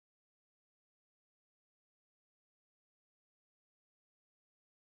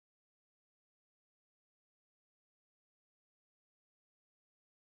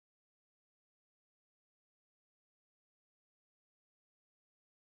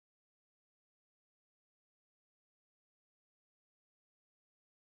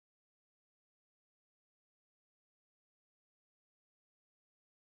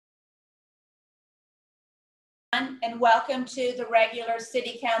everyone, and welcome to the regular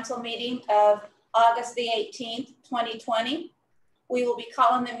City Council meeting of August the 18th, 2020. We will be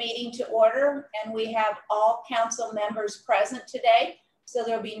calling the meeting to order, and we have all council members present today, so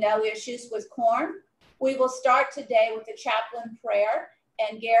there'll be no issues with quorum. We will start today with the chaplain prayer,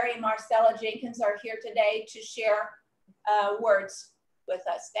 and Gary and Marcella Jenkins are here today to share words with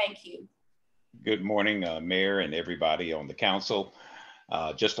us. Thank you. Good morning, Mayor and everybody on the council.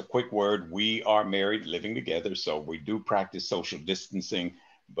 Just a quick word, we are married, living together, so we do practice social distancing,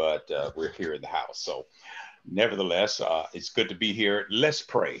 but we're here in the house. So nevertheless, it's good to be here. Let's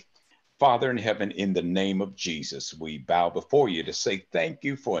pray. Father in heaven, in the name of Jesus, we bow before you to say thank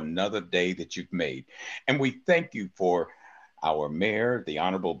you for another day that you've made. And we thank you for our mayor, the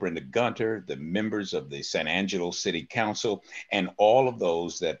Honorable Brenda Gunter, the members of the San Angelo City Council, and all of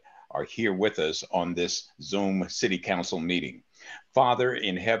those that are here with us on this Zoom City Council meeting. Father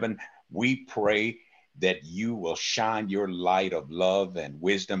in heaven, we pray that you will shine your light of love and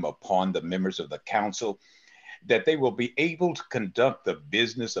wisdom upon the members of the council, that they will be able to conduct the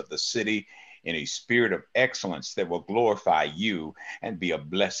business of the city in a spirit of excellence that will glorify you and be a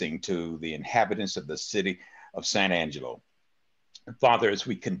blessing to the inhabitants of the city of San Angelo. Father, as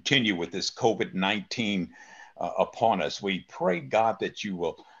we continue with this COVID-19 upon us, we pray, God, that you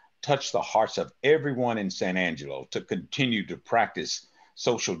will touch the hearts of everyone in San Angelo to continue to practice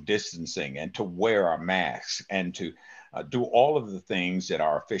social distancing and to wear our masks and to do all of the things that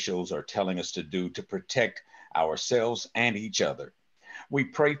our officials are telling us to do to protect ourselves and each other. We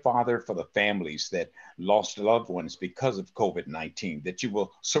pray, Father, for the families that lost loved ones because of COVID-19, that you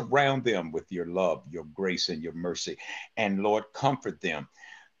will surround them with your love, your grace, and your mercy, and Lord, comfort them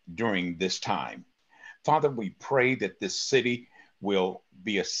during this time. Father, we pray that this city will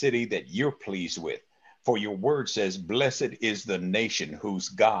be a city that you're pleased with. For your word says, blessed is the nation whose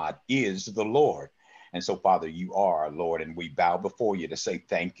God is the Lord. And so, Father, you are our Lord, and we bow before you to say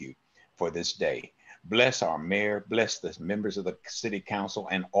thank you for this day. Bless our mayor, bless the members of the city council,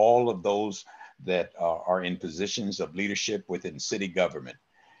 and all of those that are in positions of leadership within city government.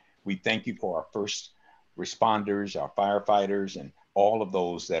 We thank you for our first responders, our firefighters, and all of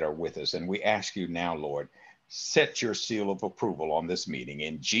those that are with us. And we ask you now, Lord, set your seal of approval on this meeting.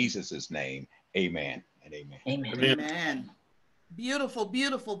 In Jesus' name, amen and amen. Amen. Amen. Beautiful,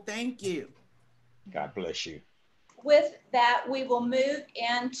 beautiful. Thank you. God bless you. With that, we will move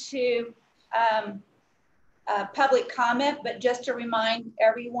into public comment, but just to remind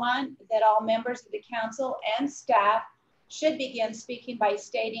everyone that all members of the council and staff should begin speaking by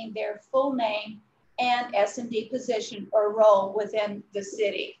stating their full name and S&D position or role within the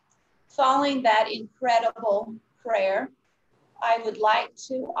city. Following that incredible prayer, I would like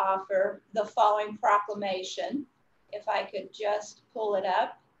to offer the following proclamation. If I could just pull it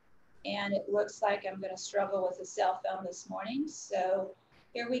up, and it looks like I'm going to struggle with a cell phone this morning. So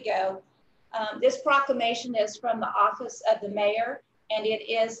here we go. This proclamation is from the office of the mayor, and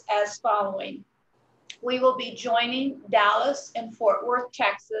it is as following. We will be joining Dallas and Fort Worth,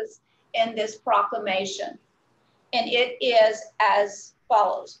 Texas in this proclamation. And it is as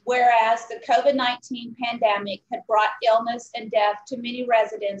follows. Whereas the COVID-19 pandemic had brought illness and death to many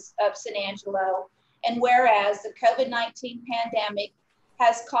residents of San Angelo, and whereas the COVID-19 pandemic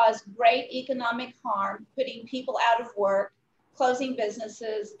has caused great economic harm, putting people out of work, closing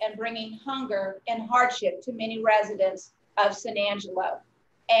businesses, and bringing hunger and hardship to many residents of San Angelo.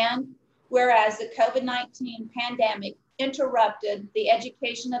 And whereas the COVID-19 pandemic interrupted the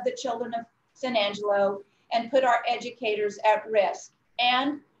education of the children of San Angelo and put our educators at risk.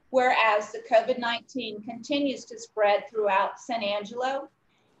 And whereas the COVID-19 continues to spread throughout San Angelo,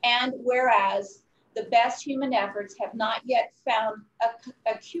 and whereas the best human efforts have not yet found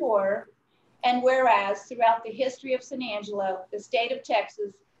a cure, and whereas throughout the history of San Angelo, the state of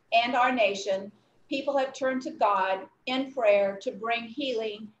Texas, and our nation, people have turned to God in prayer to bring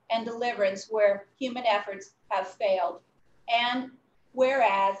healing and deliverance where human efforts have failed. And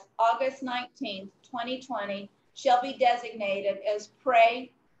whereas August 19th, 2020 shall be designated as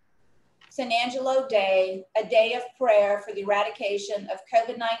Pray San Angelo Day, a day of prayer for the eradication of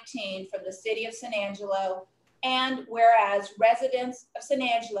COVID-19 from the city of San Angelo. And whereas residents of San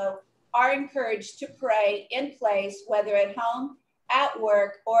Angelo are encouraged to pray in place, whether at home, at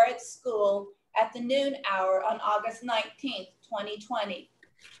work, or at school at the noon hour on August 19th, 2020.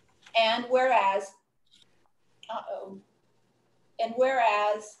 And whereas,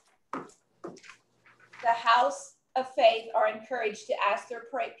 the House of Faith are encouraged to ask their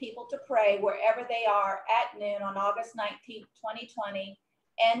people to pray wherever they are at noon on August 19th, 2020.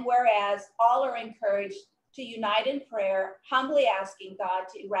 And whereas all are encouraged to unite in prayer, humbly asking God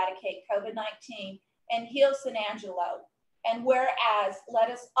to eradicate COVID-19 and heal San Angelo. And whereas, let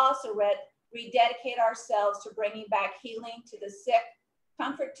us also rededicate ourselves to bringing back healing to the sick,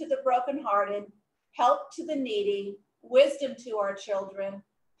 comfort to the brokenhearted, help to the needy, wisdom to our children,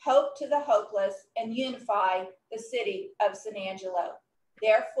 hope to the hopeless, and unify the city of San Angelo.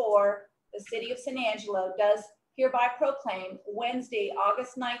 Therefore, the city of San Angelo does hereby proclaim Wednesday,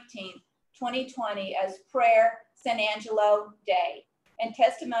 August 19th, 2020 as Prayer San Angelo Day, and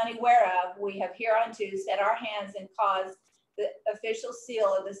testimony whereof we have hereunto set our hands and caused the official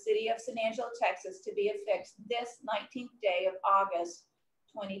seal of the city of San Angelo, Texas to be affixed this 19th day of August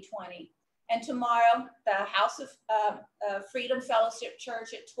 2020. And tomorrow, the House of Freedom Fellowship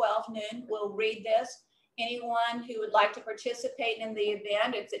Church at 12 noon will read this. Anyone who would like to participate in the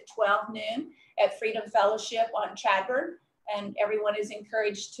event, it's at 12 noon at Freedom Fellowship on Chadbourn, and everyone is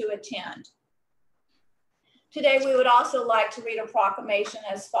encouraged to attend. Today, we would also like to read a proclamation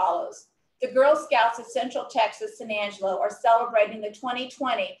as follows. The Girl Scouts of Central Texas, San Angelo are celebrating the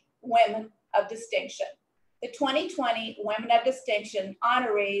 2020 Women of Distinction. The 2020 Women of Distinction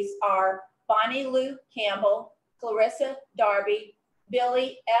honorees are Bonnie Lou Campbell, Clarissa Darby,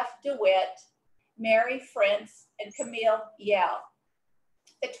 Billy F. DeWitt, Mary Frentz, and Camille Yell.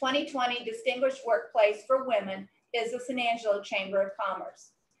 The 2020 Distinguished Workplace for Women is the San Angelo Chamber of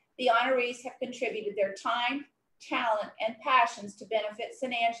Commerce. The honorees have contributed their time, talent, and passions to benefit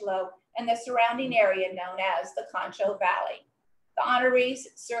San Angelo and the surrounding area known as the Concho Valley. The honorees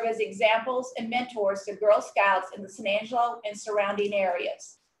serve as examples and mentors to Girl Scouts in the San Angelo and surrounding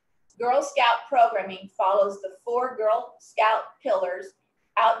areas. Girl Scout programming follows the 4 Girl Scout pillars: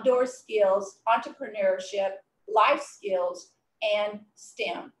 outdoor skills, entrepreneurship, life skills, and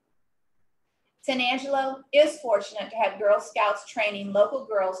STEM. San Angelo is fortunate to have Girl Scouts training local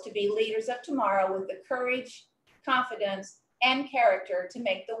girls to be leaders of tomorrow with the courage, confidence, and character to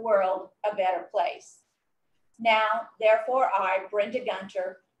make the world a better place. Now, therefore, I, Brenda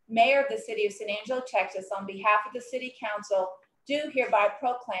Gunter, Mayor of the City of San Angelo, Texas, on behalf of the City Council, do hereby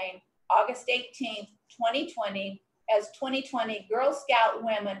proclaim August 18th, 2020 as 2020 Girl Scout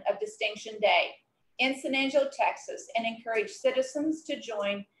Women of Distinction Day in San Angelo, Texas, and encourage citizens to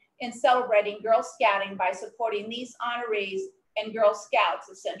join in celebrating Girl Scouting by supporting these honorees and Girl Scouts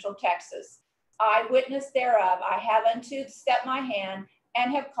of Central Texas. I, witness thereof, I have unto set my hand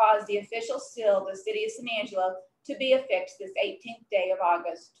and have caused the official seal of the City of San Angelo to be affixed this 18th day of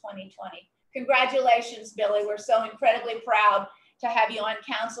August 2020. Congratulations, Billy. We're so incredibly proud to have you on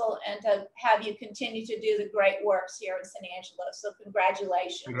council and to have you continue to do the great works here in San Angelo. So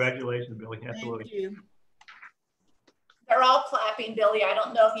congratulations. Congratulations, Billy. Absolutely. Thank you. They're all clapping, Billy. I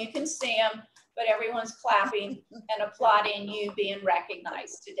don't know if you can see them, but everyone's clapping and applauding you being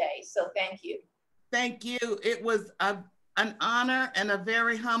recognized today. So thank you. Thank you. It was an honor and a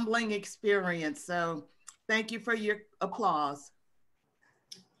very humbling experience. So thank you for your applause.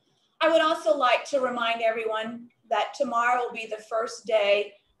 I would also like to remind everyone that tomorrow will be the first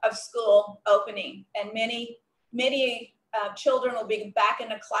day of school opening, and many children will be back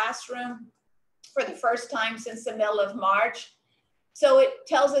in a classroom for the first time since the middle of March. So it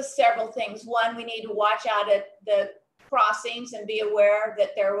tells us several things. One, we need to watch out at the crossings and be aware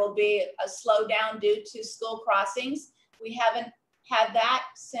that there will be a slowdown due to school crossings. We haven't had that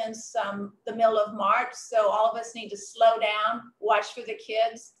since the middle of March. So all of us need to slow down, watch for the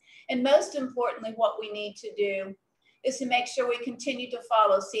kids. And most importantly, what we need to do is to make sure we continue to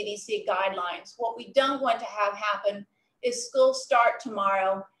follow CDC guidelines. What we don't want to have happen is school start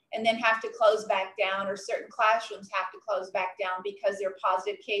tomorrow and then have to close back down, or certain classrooms have to close back down because there are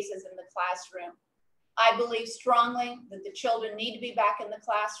positive cases in the classroom. I believe strongly that the children need to be back in the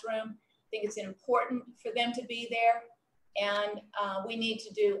classroom. I think it's important for them to be there. And we need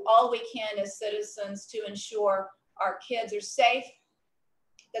to do all we can as citizens to ensure our kids are safe,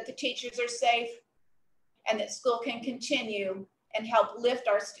 that the teachers are safe, and that school can continue and help lift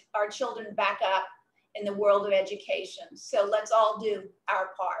our children back up in the world of education. So let's all do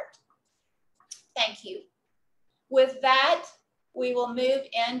our part. Thank you. With that, we will move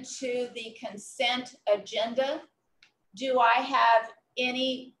into the consent agenda. Do I have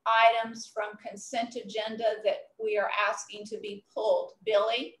any items from consent agenda that we are asking to be pulled?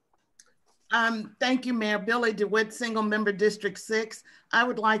 Billy? Thank you, Mayor. Billy DeWitt, Single Member District 6. I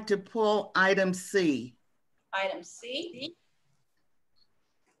would like to pull item C. Item C.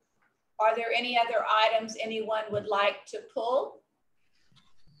 Are there any other items anyone would like to pull?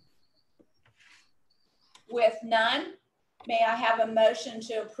 With none, may I have a motion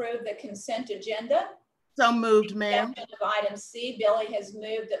to approve the consent agenda? So moved, Mayor. Of item C, Billy has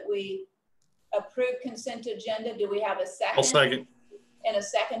moved that we approve consent agenda. Do we have a second? I'll second. And a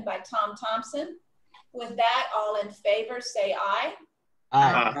second by Tom Thompson. With that, all in favor say aye.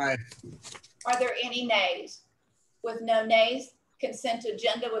 Aye. Are there any nays? With no nays, consent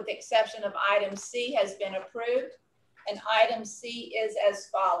agenda with the exception of item C has been approved. And item C is as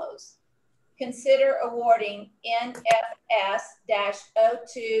follows. Consider awarding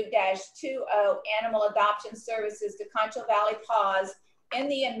NFS-02-20 Animal Adoption Services to Concho Valley Paws in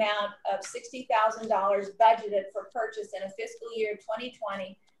the amount of $60,000 budgeted for purchase in a fiscal year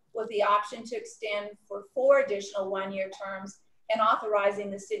 2020 with the option to extend for 4 additional one-year terms and authorizing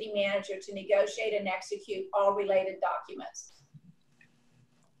the city manager to negotiate and execute all related documents.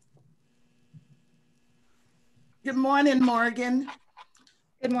 Good morning, Morgan.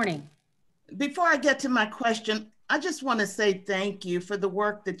 Good morning. Before I get to my question, I just want to say thank you for the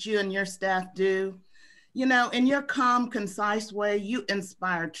work that you and your staff do. You know, in your calm, concise way, you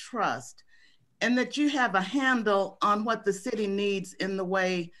inspire trust and that you have a handle on what the city needs in the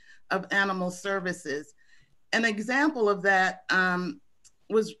way of animal services. An example of that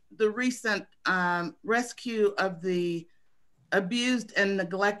was the recent rescue of the abused and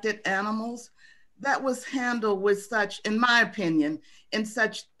neglected animals. That was handled with such, in my opinion, in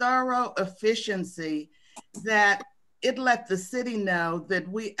such thorough efficiency that it let the city know that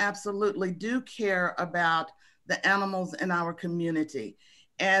we absolutely do care about the animals in our community.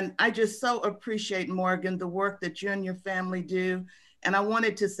 And I just so appreciate, Morgan, the work that you and your family do. And I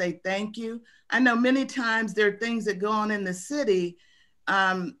wanted to say thank you. I know many times there are things that go on in the city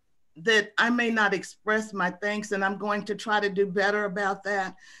that I may not express my thanks, and I'm going to try to do better about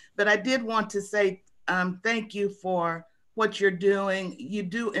that. But I did want to say thank you for what you're doing. You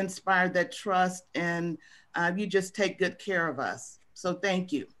do inspire that trust, and you just take good care of us. So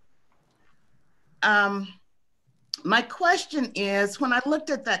thank you. My question is, when I looked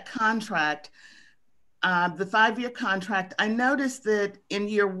at that contract, the 5-year contract, I noticed that in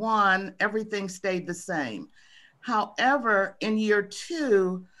year 1, everything stayed the same. However, in year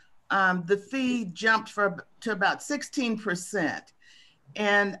 2, the fee jumped to about 16%.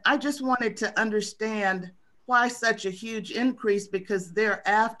 And I just wanted to understand why such a huge increase, because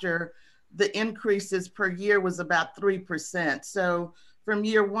thereafter, the increases per year was about 3%. So from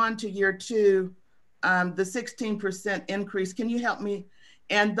year 1 to year 2, the 16% increase, can you help me?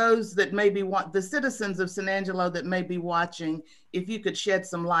 And those that maybe want, the citizens of San Angelo that may be watching, if you could shed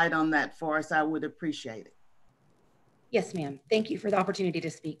some light on that for us, I would appreciate it. Yes, ma'am. Thank you for the opportunity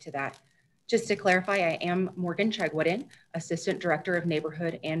to speak to that. Just to clarify, I am Morgan Chegwooden, Assistant Director of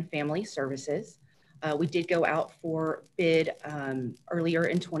Neighborhood and Family Services. We did go out for bid earlier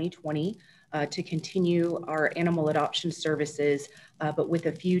in 2020 to continue our animal adoption services, but with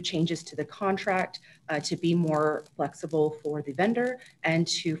a few changes to the contract to be more flexible for the vendor and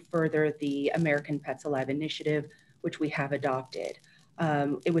to further the American Pets Alive initiative, which we have adopted.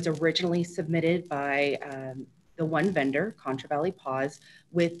 It was originally submitted by the one vendor, Concho Valley Paws,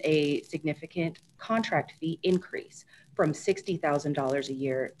 with a significant contract fee increase from $60,000 a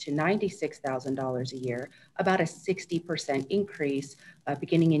year to $96,000 a year, about a 60% increase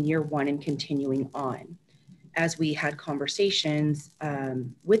beginning in year 1 and continuing on. As we had conversations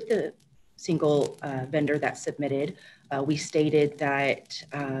with the single vendor that submitted, we stated that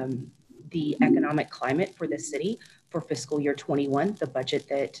the economic climate for the city for fiscal year 21, the budget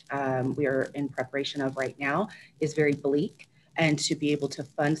that we are in preparation of right now, is very bleak, and to be able to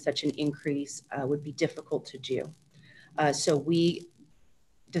fund such an increase would be difficult to do. So we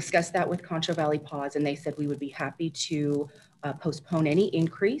discussed that with Concho Valley Paws, and they said we would be happy to postpone any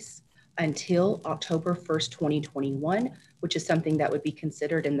increase until October 1st, 2021, which is something that would be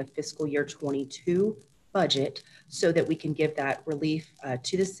considered in the fiscal year 22 budget, so that we can give that relief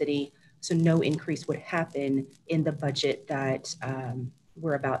to the city, so no increase would happen in the budget that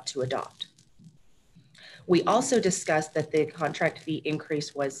we're about to adopt. We also discussed that the contract fee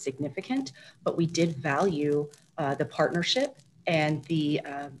increase was significant, but we did value the partnership and the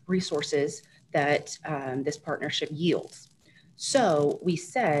resources that this partnership yields. So we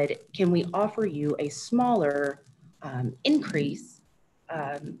said, can we offer you a smaller increase,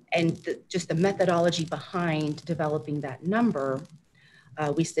 and just the methodology behind developing that number.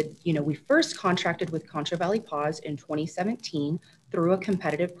 We said, you know, we first contracted with Concho Valley Paws in 2017 through a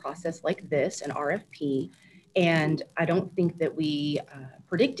competitive process like this, an RFP. And I don't think that we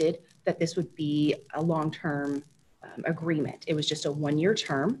predicted that this would be a long-term agreement. It was just a 1-year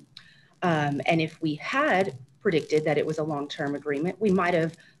term. And if we had predicted that it was a long-term agreement, we might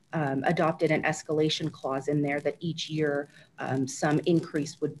have adopted an escalation clause in there that each year some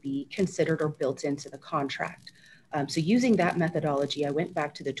increase would be considered or built into the contract. So using that methodology, I went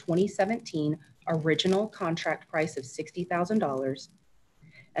back to the 2017 original contract price of $60,000.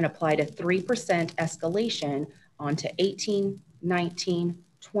 and applied a 3% escalation onto 18, 19,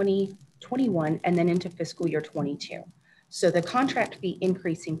 20, 21, and then into fiscal year 22. So the contract fee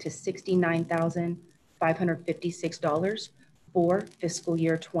increasing to $69,556 for fiscal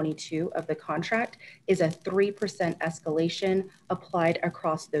year 22 of the contract is a 3% escalation applied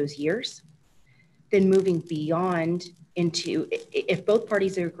across those years. Then moving beyond into, if both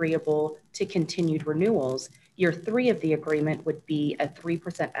parties are agreeable to continued renewals, year 3 of the agreement would be a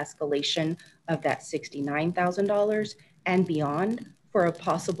 3% escalation of that $69,000 and beyond for a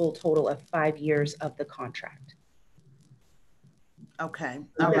possible total of 5 years of the contract. Okay,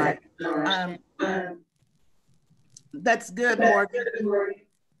 all right. That's good, Morgan.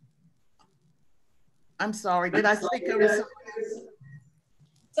 I'm sorry, did I speak over something?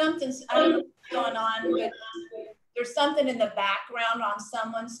 Something's, I don't know what's going on, but there's something in the background on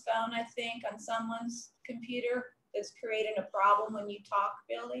someone's phone, I think, on someone's computer that's creating a problem when you talk,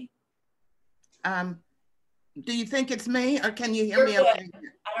 Billy. Do you think it's me, or can you hear You're me good. okay?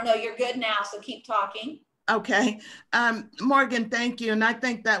 I don't know, you're good now, so keep talking. Okay, Morgan, thank you. And I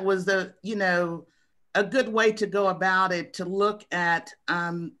think that was a good way to go about it, to look at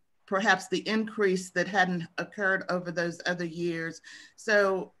perhaps the increase that hadn't occurred over those other years.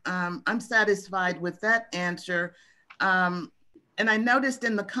 So I'm satisfied with that answer. And I noticed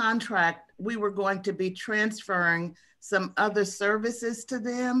in the contract, we were going to be transferring some other services to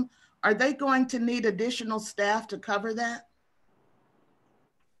them. Are they going to need additional staff to cover that?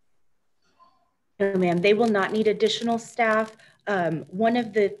 No, ma'am, they will not need additional staff. One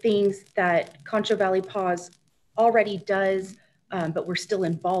of the things that Concho Valley Paws already does, but we're still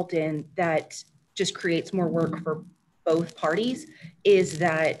involved in, that just creates more work for both parties, is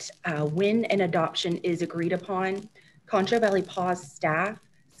that when an adoption is agreed upon, Concho Valley Paws staff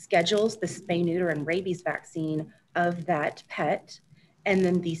schedules the spay, neuter, and rabies vaccine of that pet, and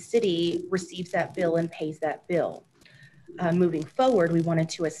then the city receives that bill and pays that bill. Moving forward, we wanted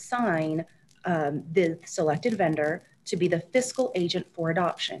to assign the selected vendor to be the fiscal agent for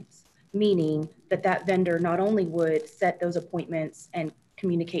adoptions, meaning that that vendor not only would set those appointments and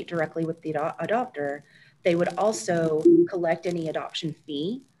communicate directly with the adopter, they would also collect any adoption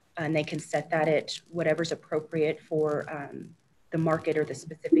fee, and they can set that at whatever's appropriate for the market or the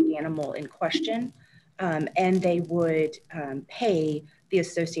specific animal in question. And they would pay the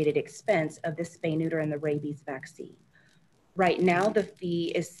associated expense of the spay, neuter, and the rabies vaccine. Right now, the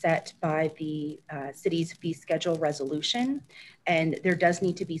fee is set by the city's fee schedule resolution, and there does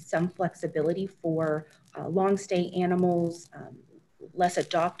need to be some flexibility for long stay animals, less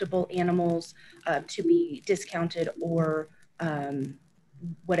adoptable animals to be discounted, or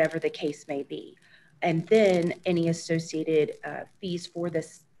whatever the case may be. And then any associated fees for the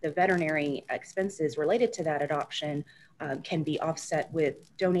veterinary expenses related to that adoption can be offset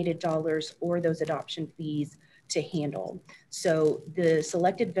with donated dollars or those adoption fees to handle. So the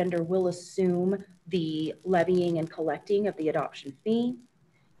selected vendor will assume the levying and collecting of the adoption fee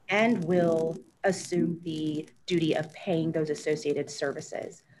and will assume the duty of paying those associated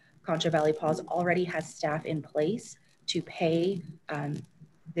services. Concho Valley Paws already has staff in place to pay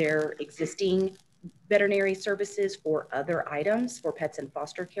their existing veterinary services for other items, for pets in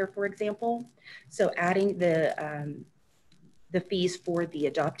foster care, for example. So adding the fees for the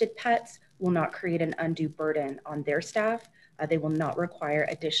adopted pets will not create an undue burden on their staff. They will not require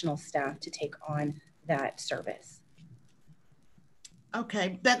additional staff to take on that service.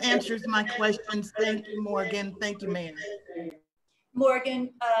 Okay, that answers my questions. Thank you, Morgan. Thank you, Mayor.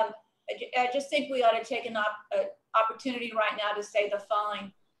 Morgan, I just think we ought to take an opportunity right now to say the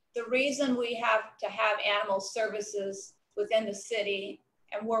following. The reason we have to have animal services within the city,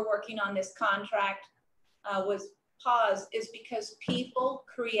 and we're working on this contract with PAWS, is because people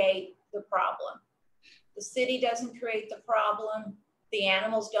create the problem. The city doesn't create the problem. The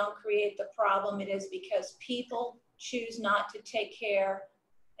animals don't create the problem. It is because people choose not to take care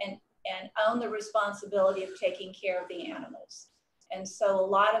and own the responsibility of taking care of the animals. And so a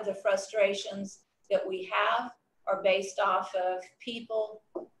lot of the frustrations that we have are based off of people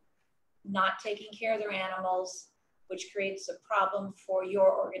not taking care of their animals, which creates a problem for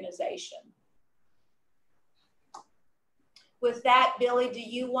your organization. With that, Billy, do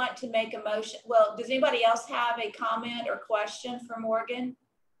you want to make a motion? Well, does anybody else have a comment or question for Morgan?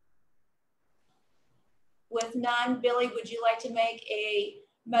 With none, Billy, would you like to make a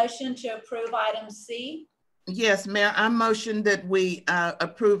motion to approve item C? Yes, Mayor, I motion that we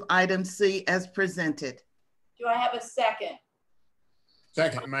approve item C as presented. Do I have a second?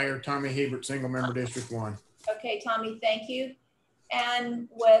 Second, Mayor. Tommy Hebert, single member District 1. Okay, Tommy, thank you. And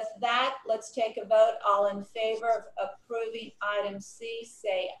with that, let's take a vote. All in favor of approving item C,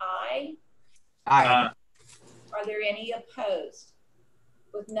 say aye. Aye. Are there any opposed?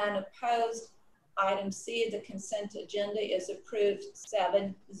 With none opposed, item C, the consent agenda, is approved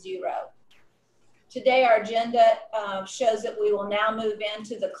 7-0. Today, our agenda shows that we will now move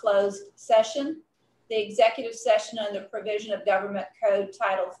into the closed session. The executive session under provision of Government Code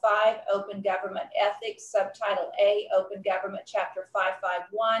Title V, Open Government Ethics, Subtitle A, Open Government Chapter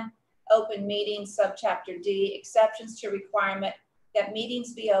 551, Open Meetings, Subchapter D, exceptions to requirement that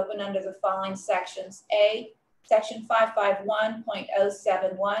meetings be open under the following sections. A, Section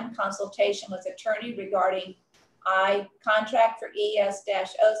 551.071, consultation with attorney regarding I, contract for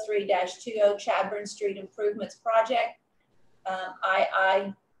ES-03-20 Chadbourne Street Improvements Project.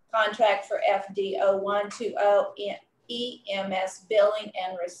 II, contract for FD-0120 EMS billing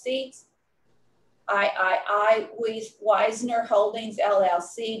and receipts. III, Wisner Holdings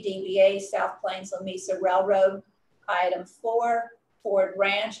LLC, DBA South Plains Lamesa Railroad. Item 4, Ford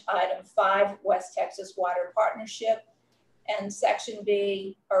Ranch. Item 5, West Texas Water Partnership. And section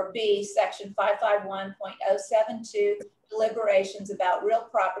B, section 551.072, deliberations about real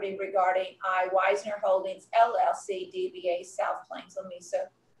property regarding I, Wisner Holdings LLC, DBA South Plains Lamesa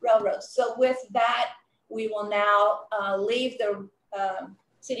Railroad. So with that, we will now leave the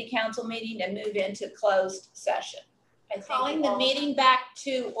city council meeting and move into closed session. I'm calling the meeting back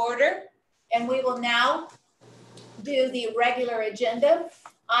to order, and we will now do the regular agenda.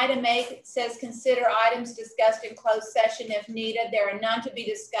 Item A says consider items discussed in closed session if needed. There are none to be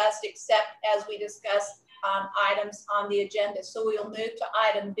discussed except as we discuss items on the agenda. So we will move to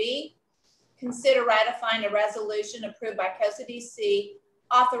item B, consider ratifying a resolution approved by COSA DC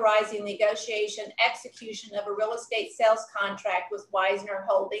authorizing negotiation, execution of a real estate sales contract with Wisner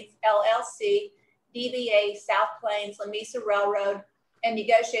Holdings LLC, DBA South Plains Lamesa Railroad, and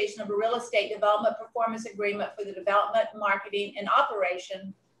negotiation of a real estate development performance agreement for the development, marketing, and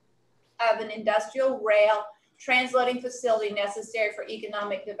operation of an industrial rail transloading facility necessary for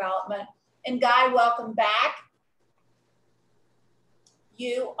economic development. And Guy, welcome back.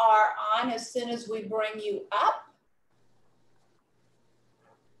 You are on as soon as we bring you up.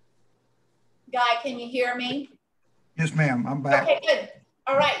 Guy, can you hear me? Yes, ma'am, I'm back. Okay, good.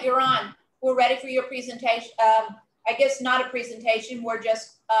 All right, you're on. We're ready for your presentation. I guess not a presentation, we're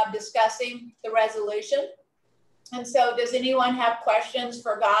just discussing the resolution. And so does anyone have questions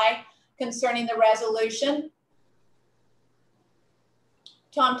for Guy concerning the resolution?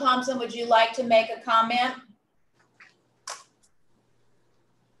 Tom Thompson, would you like to make a comment?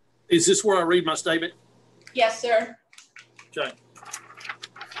 Is this where I read my statement? Yes, sir. Okay.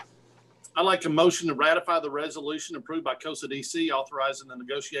 I'd like a motion to ratify the resolution approved by COSA DC authorizing the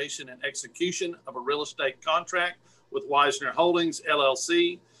negotiation and execution of a real estate contract with Wisner Holdings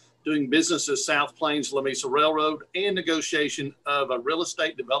LLC, doing business as South Plains Lamesa Railroad, and negotiation of a real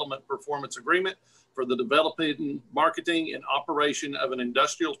estate development performance agreement for the developing, marketing, and operation of an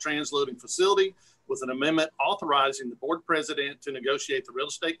industrial transloading facility, with an amendment authorizing the board president to negotiate the real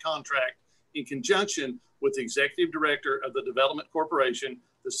estate contract in conjunction with the executive director of the development corporation,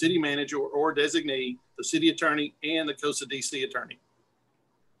 the city manager or designee, the city attorney, and the COSA DC attorney.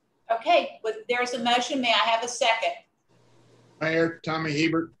 Okay, there's a motion. May I have a second? Mayor, Tommy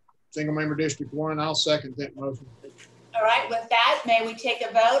Hebert, single member District 1. I'll second that motion. All right, with that, may we take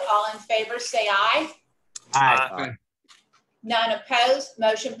a vote? All in favor, say aye. Aye. None opposed,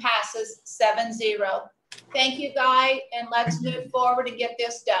 motion passes 7-0. Thank you, Guy, and let's move forward and get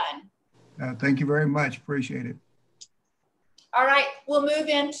this done. Thank you very much, appreciate it. All right, we'll move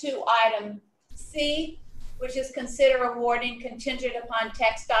into item C, which is consider awarding contingent upon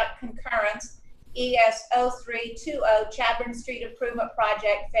TxDOT concurrence ES-0320 Chadbourne Street Improvement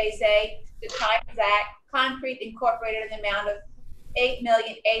Project Phase A to Titans Act Concrete Incorporated in the amount of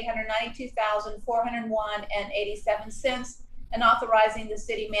 $8,892,401.87 and authorizing the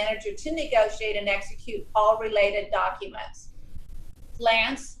city manager to negotiate and execute all related documents.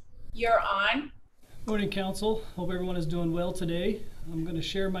 Lance, you're on. Morning, Council. Hope everyone is doing well today. I'm going to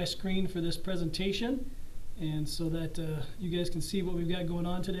share my screen for this presentation, and so that you guys can see what we've got going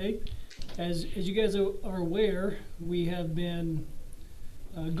on today. As you guys are aware, we have been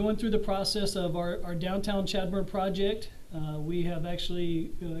going through the process of our downtown Chadbourne project. We have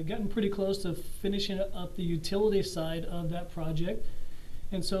actually gotten pretty close to finishing up the utility side of that project,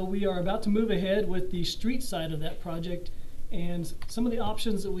 and so we are about to move ahead with the street side of that project. And some of the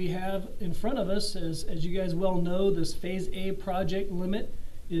options that we have in front of us, as you guys well know, this Phase A project limit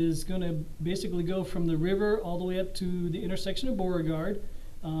is going to basically go from the river all the way up to the intersection of Beauregard.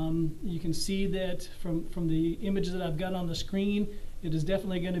 You can see that from the images that I've got on the screen, it is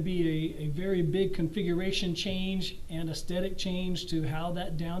definitely going to be a very big configuration change and aesthetic change to how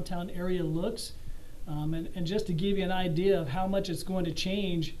that downtown area looks. And just to give you an idea of how much it's going to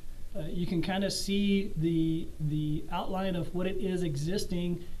change, you can kind of see the outline of what it is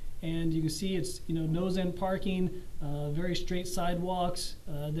existing, and you can see it's nose-end parking, very straight sidewalks.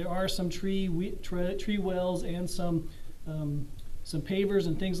 There are some tree wells and some pavers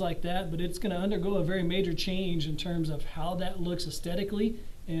and things like that, but it's going to undergo a very major change in terms of how that looks aesthetically,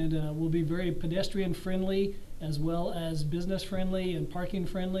 and will be very pedestrian friendly as well as business friendly and parking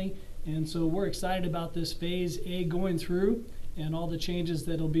friendly. And so we're excited about this phase A going through and all the changes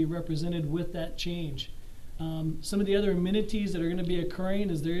that will be represented with that change. Some of the other amenities that are going to be occurring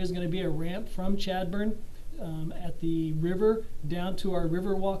is there is going to be a ramp from Chadbourn at the river down to our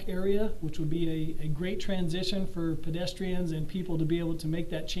Riverwalk area, which will be a great transition for pedestrians and people to be able to make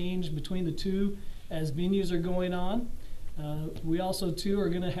that change between the two as venues are going on. We also too are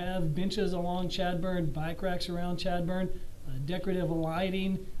going to have benches along Chadbourn, bike racks around Chadbourn, decorative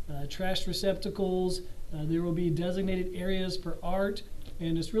lighting, trash receptacles. There will be designated areas for art,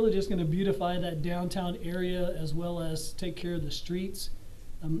 and it's really just going to beautify that downtown area as well as take care of the streets.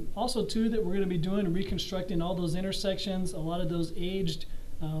 Also too, that we're going to be doing reconstructing all those intersections. A lot of those aged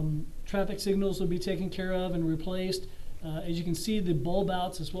traffic signals will be taken care of and replaced. As you can see, the bulb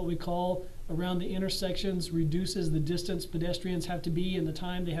outs is what we call around the intersections, reduces the distance pedestrians have to be and the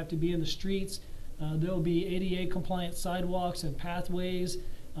time they have to be in the streets. There will be ADA compliant sidewalks and pathways,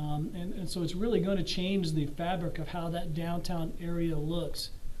 and so it's really going to change the fabric of how that downtown area looks.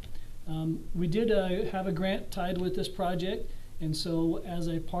 We did have a grant tied with this project, and so as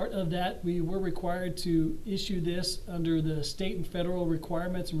a part of that, we were required to issue this under the state and federal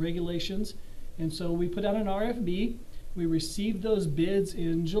requirements and regulations. And so we put out an RFB. We received those bids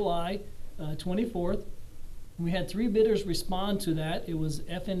in July 24th. We had 3 bidders respond to that. It was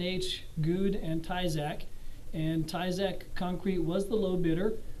FNH, Good, and Tyzac. And Tyzac Concrete was the low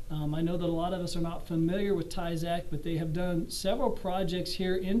bidder. I know that a lot of us are not familiar with Tyzac, but they have done several projects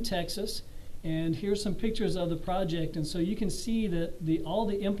here in Texas. And here's some pictures of the project. And so you can see that all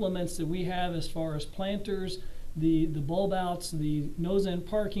the implements that we have as far as planters, the bulb outs, the nose-end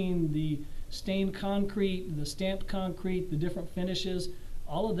parking, the stained concrete, the stamped concrete, the different finishes,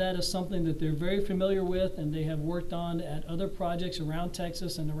 all of that is something that they're very familiar with, and they have worked on at other projects around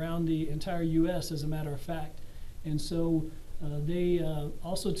Texas and around the entire U.S., as a matter of fact. And so they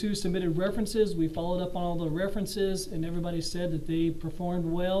also too submitted references. We followed up on all the references, and everybody said that they performed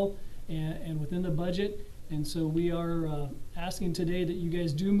well and within the budget. And so we are asking today that you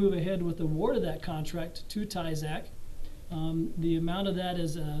guys do move ahead with the award of that contract to Tyzac. The amount of that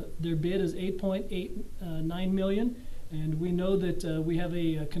is, their bid is $8.89 million. And we know that we have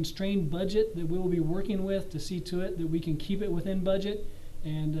a constrained budget that we will be working with to see to it that we can keep it within budget.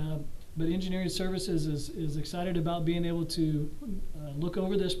 And but Engineering Services is excited about being able to look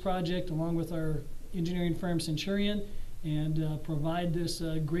over this project along with our engineering firm Centurion and provide this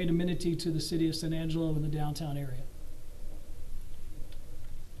great amenity to the city of San Angelo and the downtown area.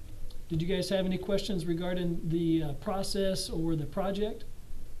 Did you guys have any questions regarding the process or the project,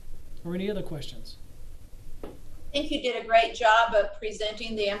 or any other questions? I think you did a great job of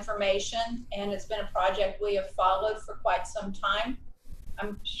presenting the information, and it's been a project we have followed for quite some time.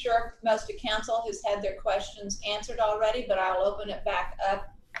 I'm sure most of council has had their questions answered already, but I'll open it back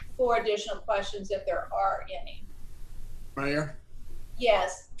up for additional questions if there are any. Mayor?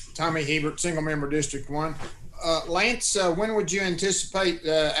 Yes. Tommy Hebert, single member District 1. Lance, when would you anticipate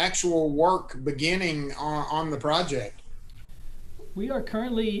actual work beginning on the project? We are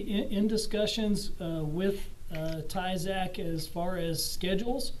currently in discussions with Tyzac as far as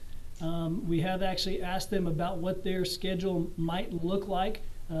schedules. We have actually asked them about what their schedule might look like.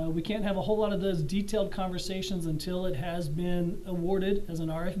 We can't have a whole lot of those detailed conversations until it has been awarded as an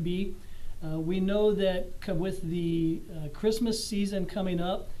RFB. We know that with the Christmas season coming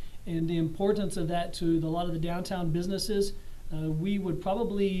up and the importance of that to a lot of the downtown businesses, we would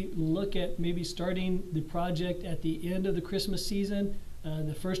probably look at maybe starting the project at the end of the Christmas season,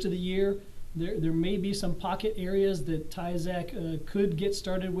 the first of the year. There may be some pocket areas that Tyzac could get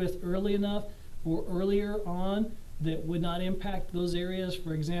started with early enough or earlier on that would not impact those areas.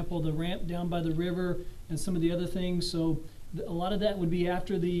 For example, the ramp down by the river and some of the other things. So a lot of that would be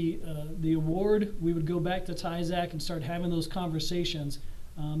after the award. We would go back to Tyzac and start having those conversations.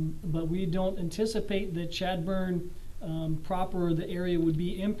 But we don't anticipate that Chadbourn proper, the area would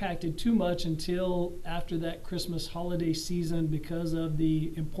be impacted too much until after that Christmas holiday season because of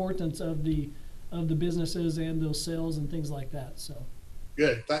the importance of the businesses and those sales and things like that. So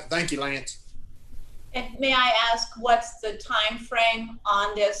Good. Thank you, Lance. And may I ask, what's the time frame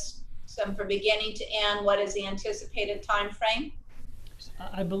on this? So from beginning to end, what is the anticipated time frame?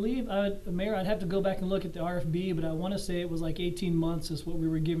 I believe, Mayor, I'd have to go back and look at the RFB, but I want to say it was like 18 months is what we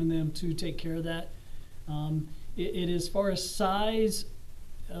were giving them to take care of that. It is, as far as size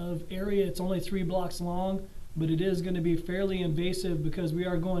of area, it's only 3 blocks long, but it is going to be fairly invasive because we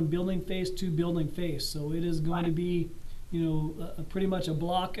are going building face to building face. So it is going to be, you know, pretty much a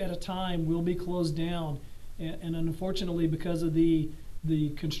block at a time will be closed down. And unfortunately, because of the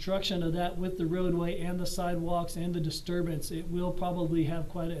construction of that with the roadway and the sidewalks and the disturbance, it will probably have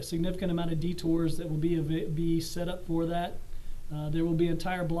quite a significant amount of detours that will be set up for that. There will be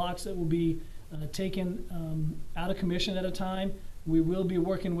entire blocks that will be taken out of commission at a time. We will be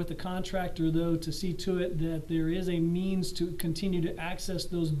working with the contractor, though, to see to it that there is a means to continue to access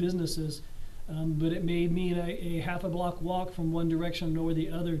those businesses. But it may mean a half a block walk from one direction or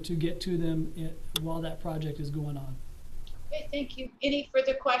the other to get to them while that project is going on. Okay, thank you. Any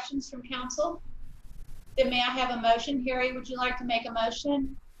further questions from council? Then may I have a motion? Harry, would you like to make a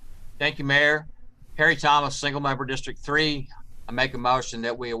motion? Thank you, Mayor. Harry Thomas, single member District 3. I make a motion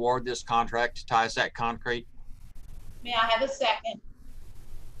that we award this contract to TISAC Concrete. May I have a second?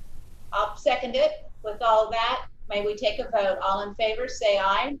 I'll second it. With all that, may we take a vote? All in favor, say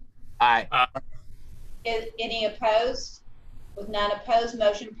aye. Aye. Any opposed? With none opposed,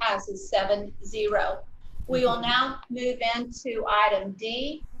 motion passes 7-0. We will now move into item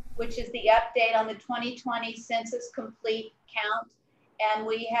D, which is the update on the 2020 Census Complete count. And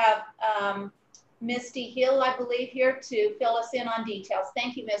we have Misty Hill, I believe, here to fill us in on details.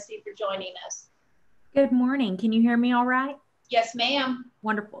 Thank you, Misty, for joining us. Good morning. Can you hear me all right? Yes, ma'am.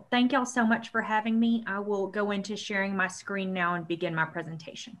 Wonderful. Thank y'all so much for having me. I will go into sharing my screen now and begin my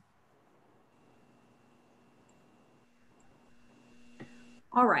presentation.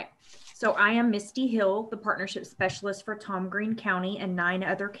 All right. So I am Misty Hill, the Partnership Specialist for Tom Green County and 9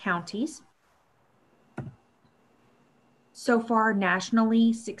 other counties. So far,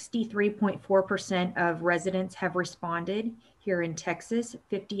 nationally, 63.4% of residents have responded. Here in Texas,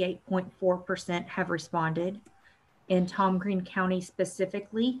 58.4% have responded. In Tom Green County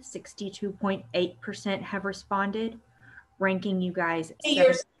specifically, 62.8% have responded, ranking you guys. See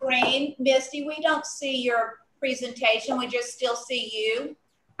your screen, Misty. We don't see your presentation. We just still see you.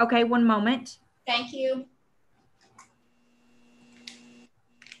 Okay, one moment. Thank you.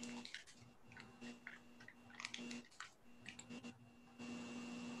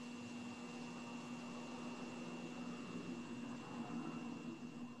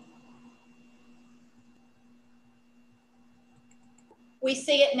 We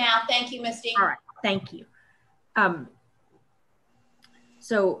see it now. Thank you, Misty. All right, thank you.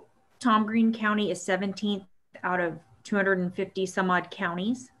 So Tom Green County is 17th out of 250 some odd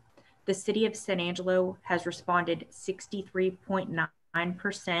counties. The city of San Angelo has responded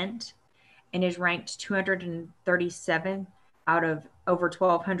 63.9% and is ranked 237 out of over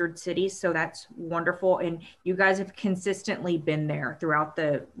 1,200 cities. So that's wonderful. And you guys have consistently been there throughout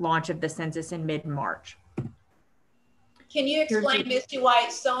the launch of the census in mid-March. Can you explain, Misty, why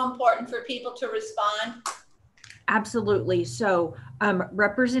it's so important for people to respond? Absolutely. So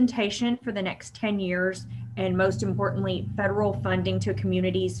representation for the next 10 years, and most importantly, federal funding to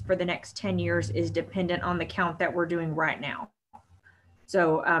communities for the next 10 years is dependent on the count that we're doing right now.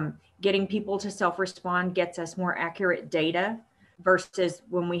 So getting people to self-respond gets us more accurate data versus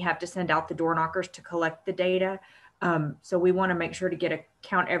when we have to send out the door knockers to collect the data. So we want to make sure to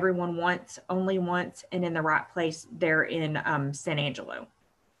count everyone once, only once, and in the right place there in San Angelo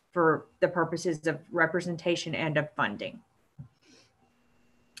for the purposes of representation and of funding.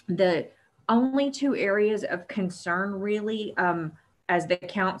 The only 2 areas of concern really, as the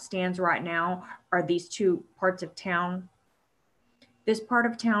count stands right now, are these 2 parts of town. This part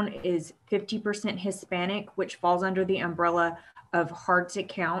of town is 50% Hispanic, which falls under the umbrella of hard to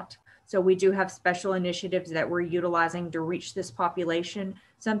count. So we do have special initiatives that we're utilizing to reach this population.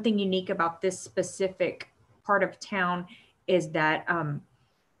 Something unique about this specific part of town is that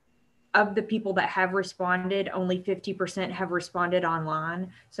of the people that have responded, only 50% have responded online.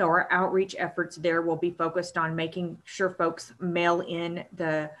 So our outreach efforts there will be focused on making sure folks mail in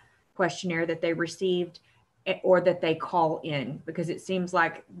the questionnaire that they received or that they call in, because it seems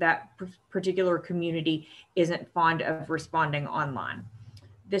like that particular community isn't fond of responding online.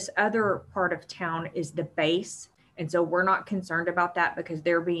 This other part of town is the base. And so we're not concerned about that because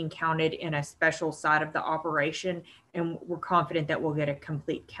they're being counted in a special side of the operation. And we're confident that we'll get a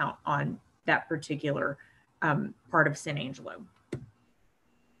complete count on that particular part of San Angelo.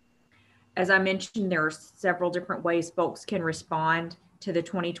 As I mentioned, there are several different ways folks can respond. to the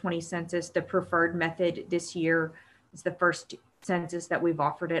 2020 census. The preferred method this year is the first census that we've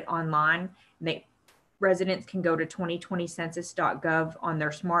offered it online. Residents can go to 2020census.gov on their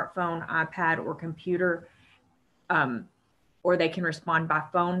smartphone, iPad, or computer, or they can respond by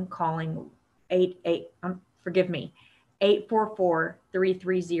phone calling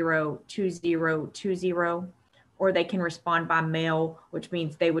 844-330-2020, or they can respond by mail, which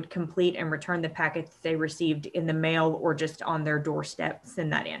means they would complete and return the packets they received in the mail or just on their doorstep,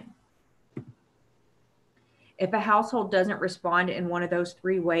 send that in. If a household doesn't respond in one of those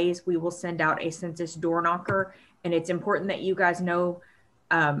three ways, we will send out a census door knocker. And it's important that you guys know,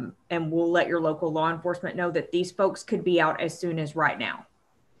 and we'll let your local law enforcement know, that these folks could be out as soon as right now.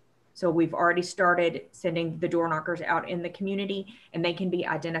 So we've already started sending the door knockers out in the community, and they can be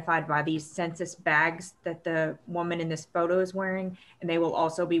identified by these census bags that the woman in this photo is wearing. And they will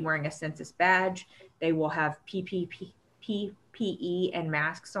also be wearing a census badge. They will have PPE and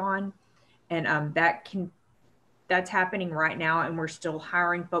masks on. And that's happening right now, and we're still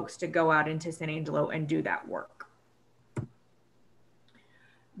hiring folks to go out into San Angelo and do that work.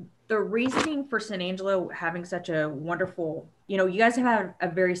 The reasoning for San Angelo having such a wonderful, you guys have had a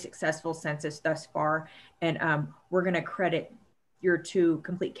very successful census thus far, and we're going to credit your two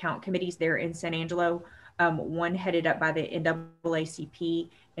complete count committees there in San Angelo. One headed up by the NAACP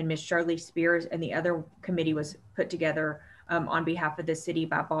and Ms. Shirley Spears, and the other committee was put together on behalf of the city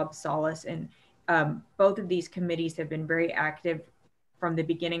by Bob Solis. And both of these committees have been very active from the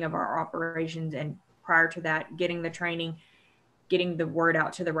beginning of our operations, and prior to that, getting the training, getting the word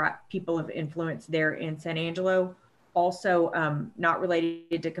out to the right people of influence there in San Angelo. Also, not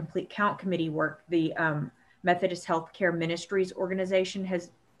related to complete count committee work, the Methodist Healthcare Ministries organization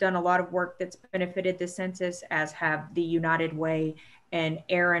has done a lot of work that's benefited the census, as have the United Way and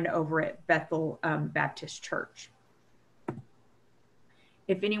Aaron over at Bethel Baptist Church.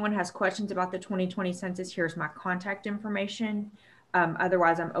 If anyone has questions about the 2020 census, here's my contact information.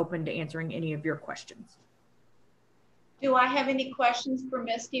 Otherwise, I'm open to answering any of your questions. Do I have any questions for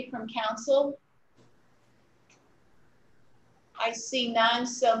Misty from council? I see none.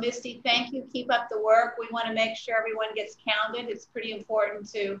 So Misty, thank you. Keep up the work. We want to make sure everyone gets counted. It's pretty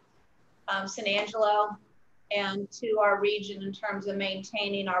important to San Angelo and to our region in terms of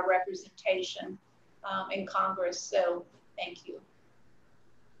maintaining our representation in Congress. So thank you.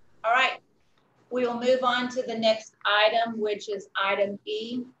 All right, we will move on to the next item, which is item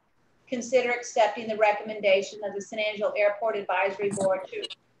E. Consider accepting the recommendation of the San Angelo Airport Advisory Board to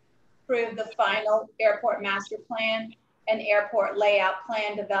approve the final airport master plan and airport layout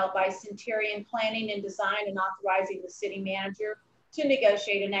plan developed by Centurion Planning and Design, and authorizing the city manager to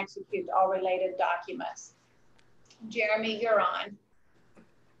negotiate and execute all related documents. Jeremy, you're on.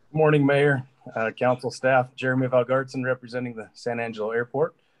 Good morning, Mayor, council staff. Jeremy Valgartson representing the San Angelo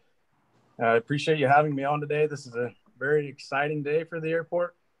Airport. I appreciate you having me on today. This is a very exciting day for the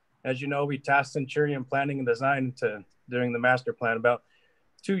airport. As you know, we tasked Centurion Planning and Design to doing the master plan about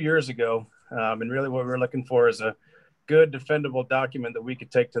 2 years ago. And really what we're looking for is a good, defendable document that we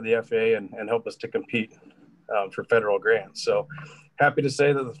could take to the FAA and help us to compete for federal grants. So happy to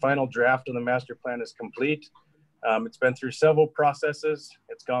say that the final draft of the master plan is complete. It's been through several processes.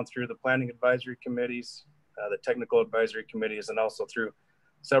 It's gone through the planning advisory committees, the technical advisory committees, and also through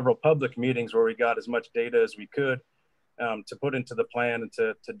several public meetings where we got as much data as we could to put into the plan and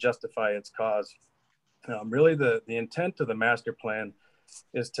to justify its cause. Really the intent of the master plan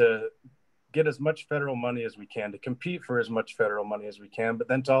is to get as much federal money as we can, to compete for as much federal money as we can, but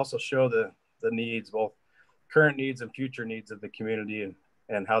then to also show the needs, both current needs and future needs of the community,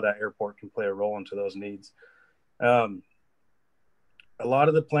 and how that airport can play a role into those needs. A lot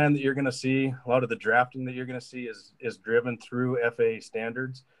of the plan that you're going to see, a lot of the drafting that you're going to see is driven through FAA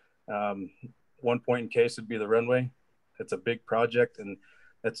standards. One point in case would be the runway. It's a big project, and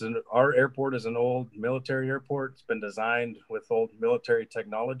our airport is an old military airport. It's been designed with old military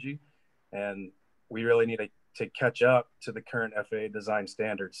technology, and we really need to catch up to the current FAA design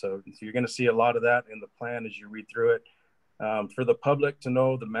standards. So you're going to see a lot of that in the plan as you read through it. For the public to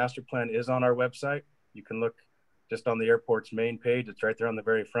know, the master plan is on our website. You can look just on the airport's main page. It's right there on the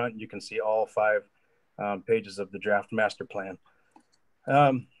very front. You can see all 5 pages of the draft master plan.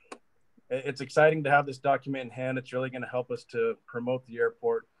 It's exciting to have this document in hand. It's really going to help us to promote the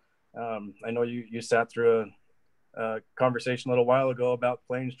airport. I know you sat through a conversation a little while ago about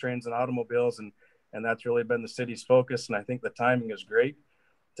planes, trains, and automobiles, and that's really been the city's focus. And I think the timing is great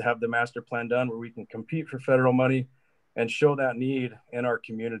to have the master plan done where we can compete for federal money and show that need in our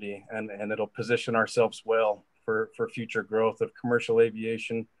community, and it'll position ourselves well for future growth of commercial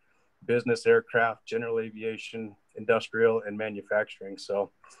aviation, business aircraft, general aviation, industrial and manufacturing.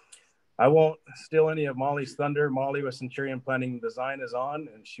 So I won't steal any of Molly's thunder. Molly with Centurion Planning and Design is on,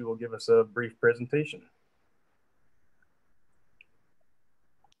 and she will give us a brief presentation.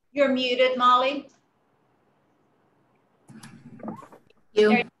 You're muted, Molly.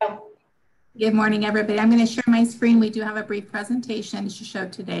 There you go. Good morning, everybody. I'm going to share my screen. We do have a brief presentation to show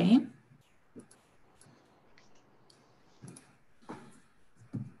today.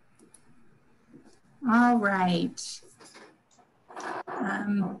 All right.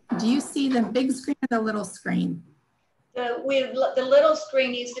 Do you see the big screen or the little screen? The little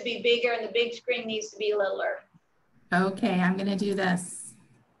screen needs to be bigger and the big screen needs to be littler. Okay, I'm going to do this.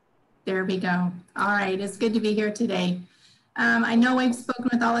 There we go. All right, it's good to be here today. I know I've spoken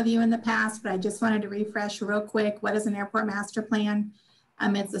with all of you in the past, but I just wanted to refresh real quick. What is an airport master plan?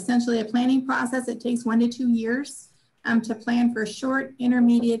 It's essentially a planning process. It takes 1 to 2 years to plan for short,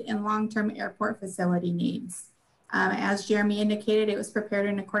 intermediate, and long-term airport facility needs. As Jeremy indicated, it was prepared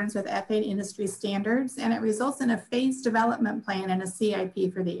in accordance with FAA industry standards, and it results in a phased development plan and a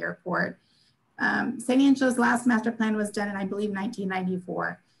CIP for the airport. San Angelo's last master plan was done in, I believe,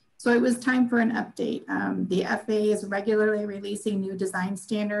 1994. So it was time for an update. The FAA is regularly releasing new design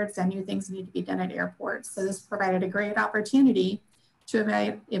standards and new things need to be done at airports. So this provided a great opportunity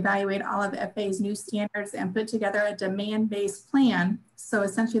to evaluate all of FAA's new standards and put together a demand-based plan. So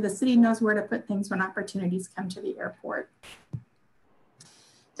essentially the city knows where to put things when opportunities come to the airport.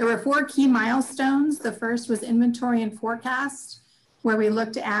 There were 4 key milestones. The first was inventory and forecast, where we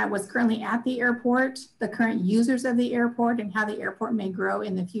looked at what's currently at the airport, the current users of the airport, and how the airport may grow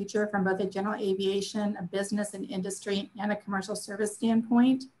in the future from both a general aviation, a business and industry, and a commercial service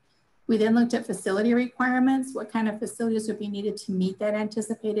standpoint. We then looked at facility requirements, what kind of facilities would be needed to meet that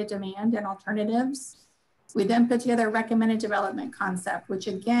anticipated demand and alternatives. We then put together a recommended development concept, which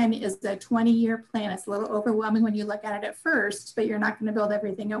again is the 20-year plan. It's a little overwhelming when you look at it at first, but you're not going to build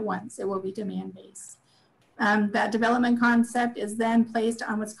everything at once. It will be demand-based. That development concept is then placed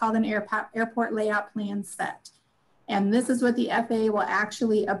on what's called an airport layout plan set. And this is what the FAA will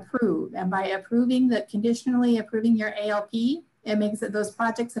actually approve. And by conditionally approving your ALP, it makes it those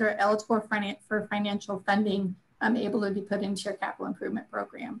projects that are eligible for financial funding able to be put into your capital improvement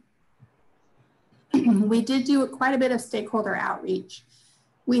program. We did do quite a bit of stakeholder outreach.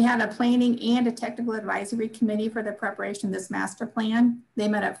 We had a planning and a technical advisory committee for the preparation of this master plan. They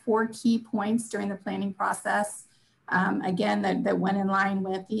met at 4 key points during the planning process. Again, that went in line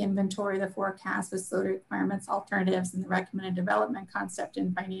with the inventory, the forecast, facility requirements, alternatives, and the recommended development concept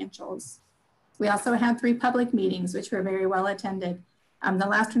and financials. We also had 3 public meetings, which were very well attended. The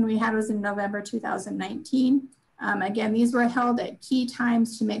last one we had was in November 2019. Again, these were held at key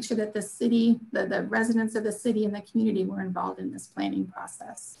times to make sure that the city, the residents of the city and the community were involved in this planning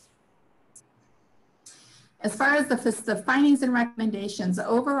process. As far as the findings and recommendations,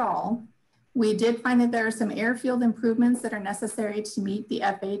 overall, we did find that there are some airfield improvements that are necessary to meet the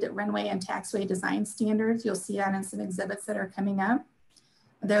FAA runway and taxiway design standards. You'll see that in some exhibits that are coming up.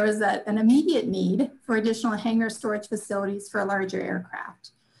 There was an immediate need for additional hangar storage facilities for larger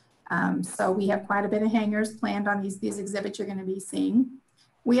aircraft. So we have quite a bit of hangars planned on these exhibits you're going to be seeing.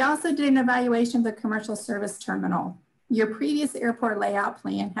 We also did an evaluation of the commercial service terminal. Your previous airport layout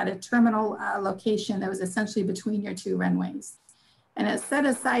plan had a terminal location that was essentially between your 2 runways. And it set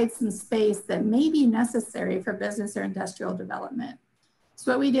aside some space that may be necessary for business or industrial development.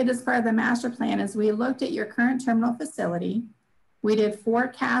 So what we did as part of the master plan is we looked at your current terminal facility. We did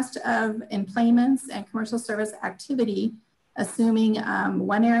forecast of employments and commercial service activity, assuming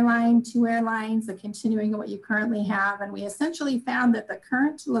 1 airline, 2 airlines, the continuing of what you currently have. And we essentially found that the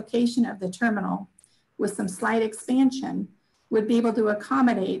current location of the terminal with some slight expansion would be able to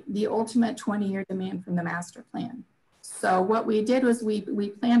accommodate the ultimate 20-year demand from the master plan. So what we did was we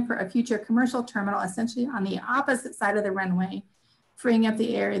planned for a future commercial terminal essentially on the opposite side of the runway, freeing up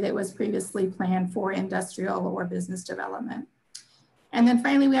the area that was previously planned for industrial or business development. And then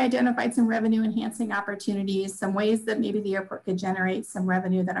finally, we identified some revenue enhancing opportunities, some ways that maybe the airport could generate some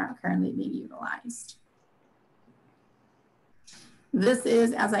revenue that aren't currently being utilized. This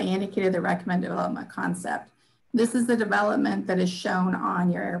is, as I indicated, the recommended development concept. This is the development that is shown on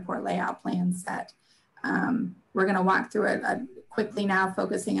your airport layout plan set. We're going to walk through it quickly now,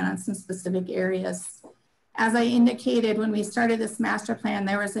 focusing on some specific areas. As I indicated, when we started this master plan,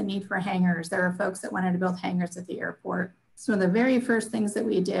 there was a need for hangars. There were folks that wanted to build hangars at the airport. So one of the very first things that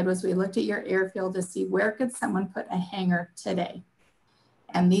we did was we looked at your airfield to see where could someone put a hangar today.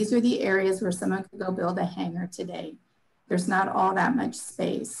 And these are the areas where someone could go build a hangar today. There's not all that much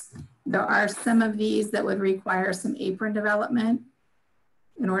space. There are some of these that would require some apron development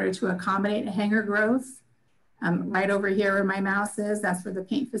in order to accommodate hangar growth. Right over here where my mouse is, that's where the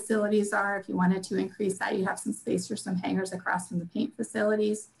paint facilities are. If you wanted to increase that, you have some space for some hangars across from the paint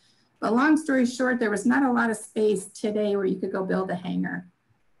facilities. But long story short, there was not a lot of space today where you could go build a hangar.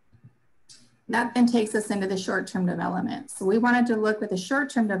 That then takes us into the short-term development. So we wanted to look with the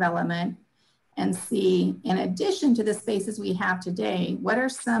short-term development and see, in addition to the spaces we have today, what are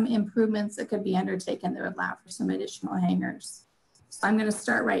some improvements that could be undertaken that would allow for some additional hangars. So I'm going to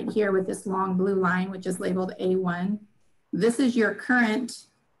start right here with this long blue line, which is labeled A1. This is your current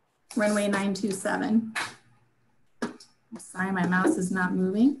runway 927. Sorry, my mouse is not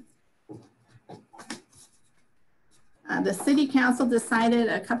moving. The City Council decided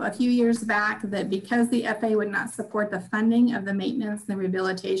a few years back that because the FAA would not support the funding of the maintenance and the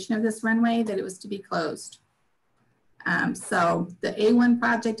rehabilitation of this runway, that it was to be closed. So the A1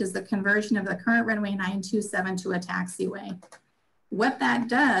 project is the conversion of the current runway 927 to a taxiway. What that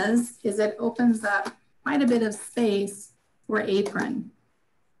does is it opens up quite a bit of space for apron.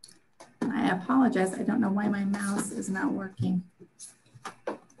 I apologize, I don't know why my mouse is not working.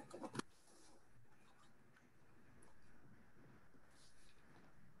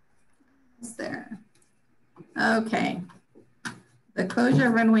 There. Okay. The closure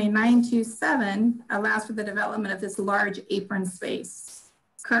of runway 927 allows for the development of this large apron space.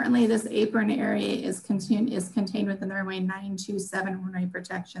 Currently, this apron area is contained within the runway 927 runway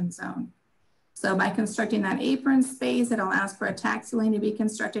protection zone. So by constructing that apron space, it allows for a taxi lane to be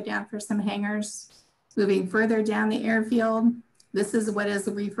constructed down for some hangars. Moving further down the airfield, this is what is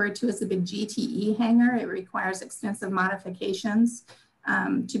referred to as the big GTE hangar. It requires extensive modifications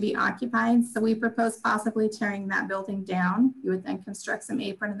to be occupied. So we propose possibly tearing that building down. You would then construct some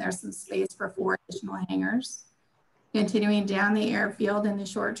apron and there's some space for 4 additional hangars. Continuing down the airfield in the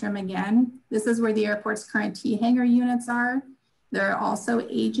short term again, this is where the airport's current T hangar units are. They're also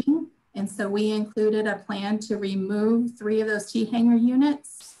aging. And so we included a plan to remove 3 of those T hangar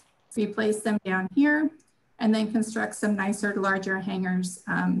units, replace them down here, and then construct some nicer, larger hangars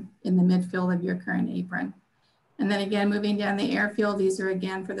in the midfield of your current apron. And then again, moving down the airfield, these are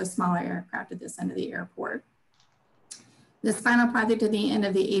again for the smaller aircraft at this end of the airport. This final project at the end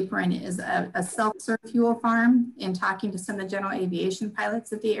of the apron is a self-serve fuel farm. In talking to some of the general aviation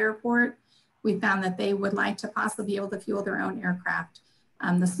pilots at the airport, we found that they would like to possibly be able to fuel their own aircraft,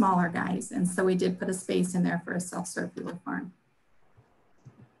 the smaller guys. And so we did put a space in there for a self-serve fuel farm.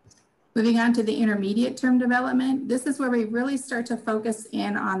 Moving on to the intermediate term development, this is where we really start to focus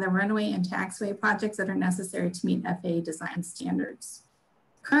in on the runway and taxiway projects that are necessary to meet FAA design standards.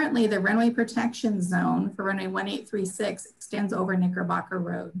 Currently, the runway protection zone for runway 1836 extends over Knickerbocker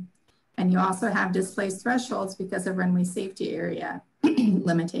Road. And you also have displaced thresholds because of runway safety area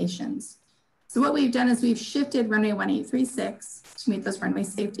limitations. So what we've done is we've shifted runway 1836 to meet those runway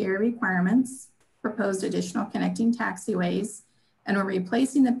safety area requirements, proposed additional connecting taxiways, and we're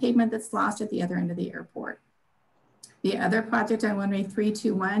replacing the pavement that's lost at the other end of the airport. The other project on runway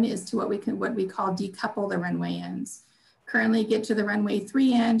 321 is to what we call decouple the runway ends. Currently, get to the runway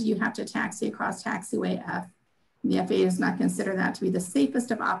 3 end, you have to taxi across taxiway F. The FAA does not consider that to be the safest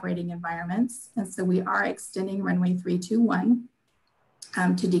of operating environments, and so we are extending runway 321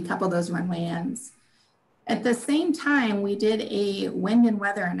 to decouple those runway ends. At the same time, we did a wind and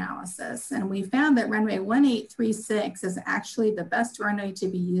weather analysis, and we found that runway 1836 is actually the best runway to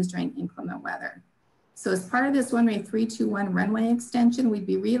be used during inclement weather. So as part of this runway 321 runway extension, we'd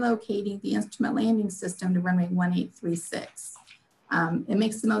be relocating the instrument landing system to runway 1836. It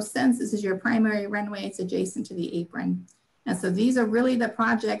makes the most sense. This is your primary runway. It's adjacent to the apron. And so these are really the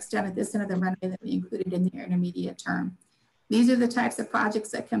projects down at this end of the runway that we included in the intermediate term. These are the types of projects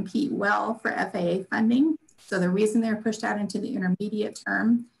that compete well for FAA funding. So the reason they're pushed out into the intermediate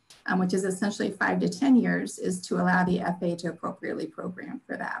term, which is essentially 5 to 10 years, is to allow the FAA to appropriately program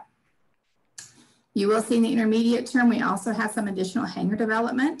for that. You will see in the intermediate term, we also have some additional hangar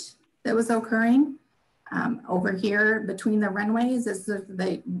development that was occurring. Over here between the runways is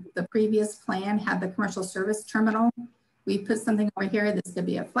the previous plan had the commercial service terminal. We put something over here. This could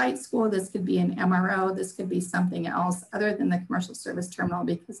be a flight school. This could be an MRO. This could be something else other than the commercial service terminal,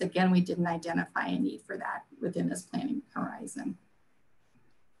 because again, we didn't identify a need for that within this planning horizon.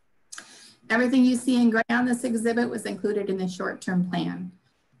 Everything you see in gray on this exhibit was included in the short-term plan.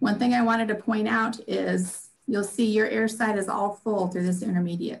 One thing I wanted to point out is you'll see your airside is all full through this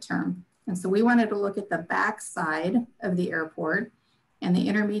intermediate term. And so we wanted to look at the back side of the airport. And the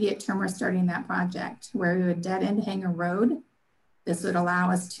intermediate term, we're starting that project where we would dead end hangar road. This would allow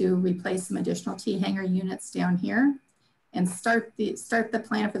us to replace some additional T hangar units down here and start the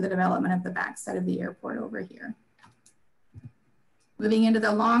plan for the development of the back side of the airport over here. Moving into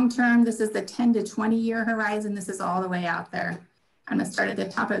the long term, this is the 10 to 20 year horizon. This is all the way out there. I'm going to start at the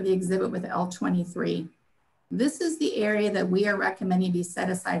top of the exhibit with L23. This is the area that we are recommending be set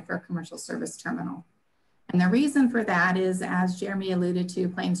aside for a commercial service terminal. And the reason for that is, as Jeremy alluded to,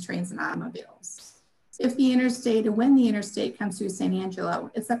 planes, trains, and automobiles. If the interstate, and when the interstate comes through San Angelo,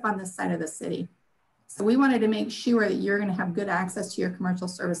 it's up on this side of the city. So we wanted to make sure that you're going to have good access to your commercial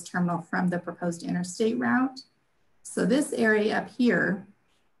service terminal from the proposed interstate route. So this area up here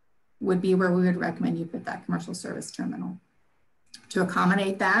would be where we would recommend you put that commercial service terminal. To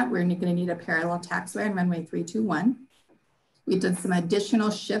accommodate that, we're going to need a parallel taxiway on runway 321. We did some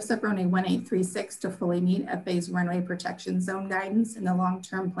additional shifts of runway 1836 to fully meet FAA's runway protection zone guidance in the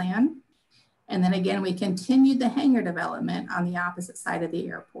long-term plan. And then again, we continued the hangar development on the opposite side of the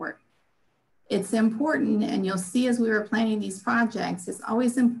airport. It's important, and you'll see as we were planning these projects, it's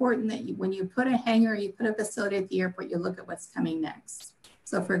always important that when you put a hangar, you put a facility at the airport, you look at what's coming next.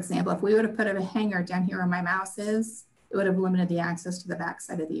 So for example, if we would have put a hangar down here where my mouse is, it would have limited the access to the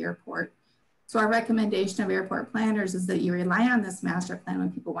backside of the airport. So our recommendation of airport planners is that you rely on this master plan when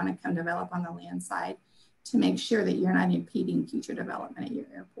people want to come develop on the land side to make sure that you're not impeding future development at your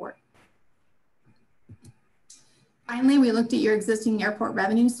airport. Finally, we looked at your existing airport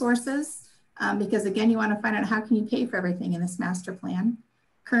revenue sources. Because again, you want to find out how can you pay for everything in this master plan.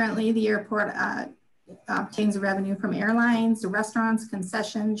 Currently, the airport obtains revenue from airlines, restaurants,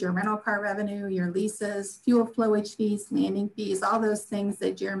 concessions, your rental car revenue, your leases, fuel flowage fees, landing fees, all those things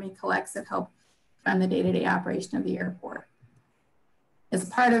that Jeremy collects that help fund the day-to-day operation of the airport.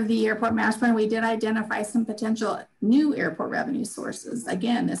 As part of the airport master plan, we did identify some potential new airport revenue sources.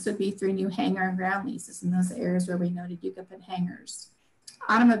 Again, this would be through new hangar and ground leases in those areas where we noted you could put hangars.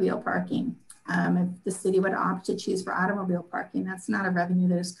 Automobile parking. If the city would opt to choose for automobile parking, that's not a revenue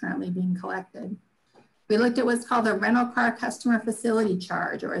that is currently being collected. We looked at what's called a rental car customer facility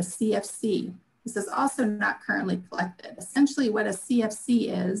charge, or a CFC. This is also not currently collected. Essentially what a CFC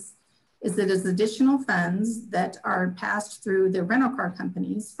is that it's additional funds that are passed through the rental car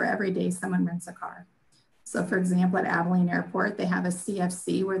companies for every day someone rents a car. So for example, at Abilene Airport, they have a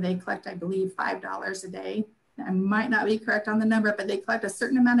CFC where they collect, I believe, $5 a day. I might not be correct on the number, but they collect a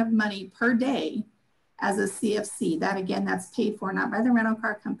certain amount of money per day as a CFC. That again, that's paid for not by the rental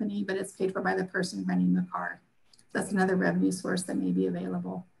car company, but it's paid for by the person renting the car. That's another revenue source that may be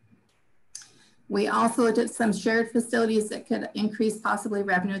available. We also looked at some shared facilities that could increase possibly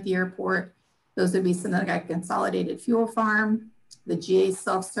revenue at the airport. Those would be something like a consolidated fuel farm, the GA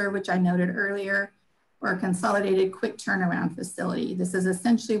self-serve, which I noted earlier, or a consolidated quick turnaround facility. This is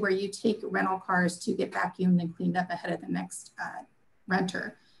essentially where you take rental cars to get vacuumed and cleaned up ahead of the next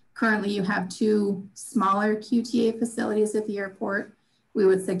renter. Currently, you have 2 smaller QTA facilities at the airport. We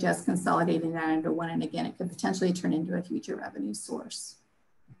would suggest consolidating that into one, and again, it could potentially turn into a future revenue source.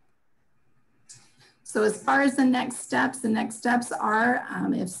 So as far as the next steps are,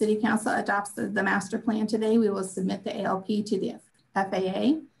 if City Council adopts the master plan today, we will submit the ALP to the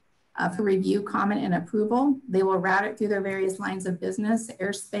FAA. For review, comment, and approval. They will route it through their various lines of business,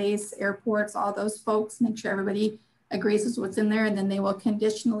 airspace, airports, all those folks, make sure everybody agrees with what's in there, and then they will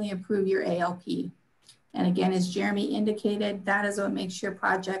conditionally approve your ALP. And again, as Jeremy indicated, that is what makes your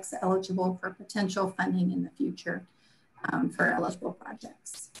projects eligible for potential funding in the future for eligible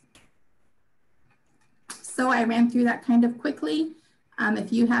projects. So I ran through that kind of quickly.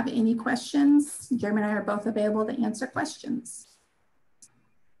 If you have any questions, Jeremy and I are both available to answer questions.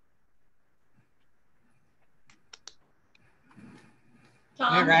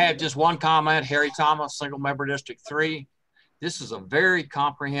 I have just one comment. Harry Thomas, single member District 3. This is a very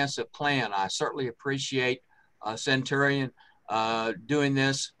comprehensive plan. I certainly appreciate Centurion doing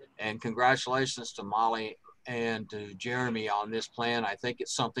this, and congratulations to Molly and to Jeremy on this plan. I think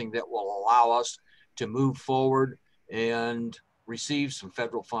it's something that will allow us to move forward and receive some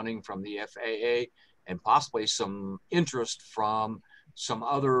federal funding from the FAA and possibly some interest from some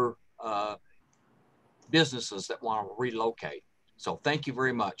other businesses that want to relocate. So thank you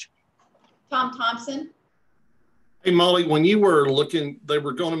very much. Tom Thompson. Hey, Molly, when you were looking, they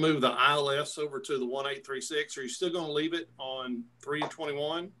were going to move the ILS over to the 1836. Are you still going to leave it on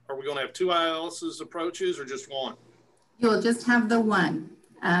 321? Are we going to have 2 ILSs approaches or just one? You will just have the one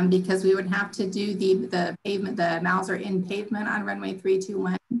because we would have to do the pavement, the Mauser in pavement on runway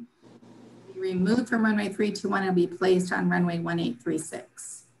 321. Be removed from runway 321 and be placed on runway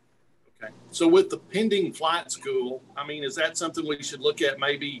 1836. Okay. So with the pending flight school, I mean, is that something we should look at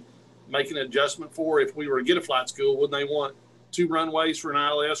maybe making an adjustment for? If we were to get a flight school, wouldn't they want 2 runways for an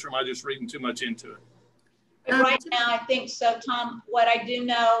ILS, or am I just reading too much into it? But right now, I think so, Tom. What I do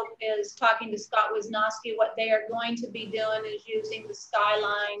know is talking to Scott Wisnowski, what they are going to be doing is using the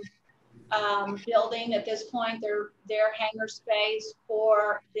Skyline building at this point, their hangar space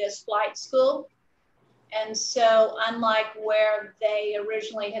for this flight school. And so unlike where they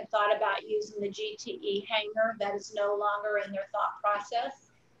originally had thought about using the GTE hangar, that is no longer in their thought process.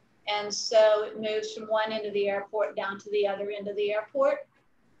 And so it moves from one end of the airport down to the other end of the airport.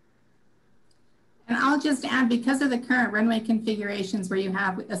 And I'll just add, because of the current runway configurations where you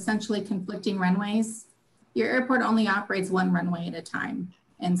have essentially conflicting runways, your airport only operates one runway at a time.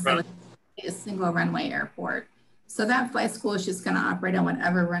 And so right. It's a single runway airport. So that flight school is just going to operate on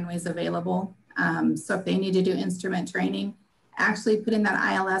whatever runway is available. So if they need to do instrument training, actually putting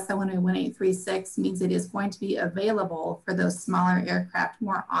that ILS on runway 1836 means it is going to be available for those smaller aircraft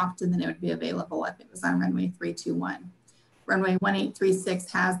more often than it would be available if it was on runway 321. Runway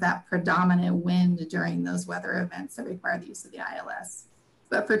 1836 has that predominant wind during those weather events that require the use of the ILS.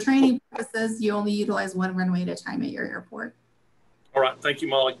 But for training purposes, you only utilize one runway at a time at your airport. All right, thank you,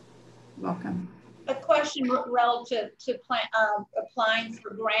 Molly. You're welcome. A question relative to applying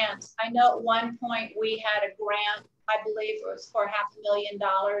for grants. I know at one point we had a grant, I believe it was for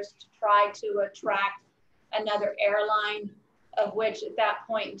 $500,000 to try to attract another airline, of which at that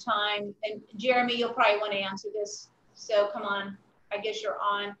point in time, and Jeremy, you'll probably want to answer this. So come on, I guess you're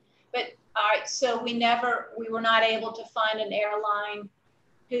on. But all right, so we were not able to find an airline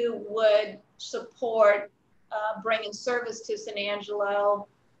who would support bringing service to San Angelo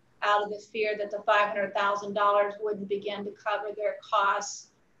out of the fear that the $500,000 wouldn't begin to cover their costs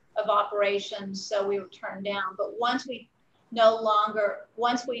of operations. So we were turned down. But once we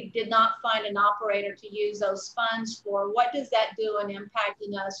did not find an operator to use those funds for, what does that do in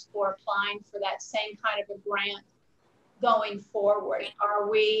impacting us for applying for that same kind of a grant going forward? Are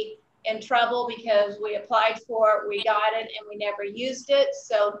we in trouble because we applied for it, we got it, and we never used it?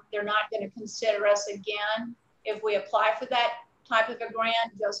 So they're not going to consider us again if we apply for that type of a grant,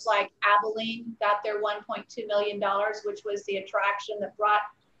 just like Abilene got their $1.2 million, which was the attraction that brought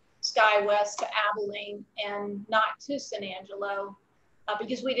SkyWest to Abilene and not to San Angelo,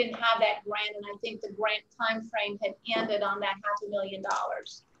 because we didn't have that grant, and I think the grant time frame had ended on that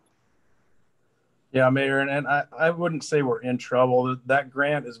 $500,000. Yeah, Mayor, and I wouldn't say we're in trouble. That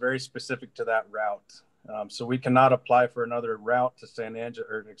grant is very specific to that route. So we cannot apply for another route to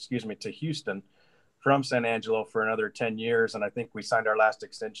to Houston from San Angelo for another 10 years. And I think we signed our last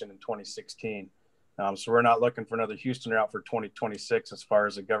extension in 2016. So we're not looking for another Houston route for 2026 as far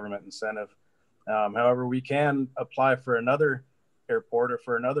as a government incentive. However, we can apply for another airport or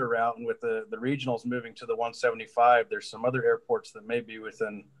for another route. And with the regionals moving to the 175, there's some other airports that may be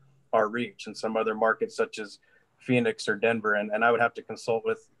within our reach and some other markets such as Phoenix or Denver. And I would have to consult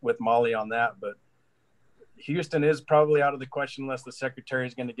with Molly on that. But Houston is probably out of the question unless the secretary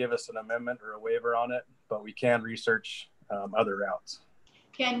is going to give us an amendment or a waiver on it, but we can research other routes.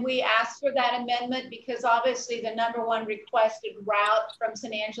 Can we ask for that amendment? Because obviously the #1 requested route from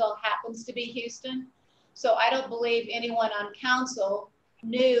San Angelo happens to be Houston. So I don't believe anyone on council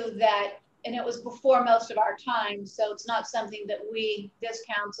knew that, and it was before most of our time. So it's not something that this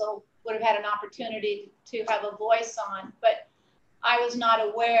council would have had an opportunity to have a voice on, but I was not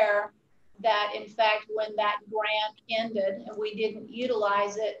aware that in fact, when that grant ended and we didn't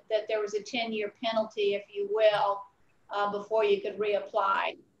utilize it, that there was a 10-year penalty, if you will, before you could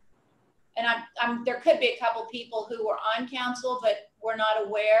reapply. And there could be a couple people who were on council, but we're not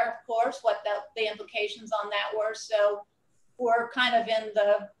aware, of course, what the implications on that were. So we're kind of in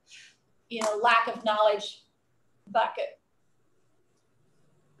the, lack of knowledge bucket.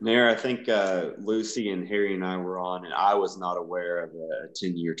 Mayor, I think Lucy and Harry and I were on, and I was not aware of a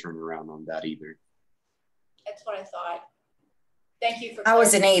 10-year turnaround on that either. That's what I thought. Thank you for. I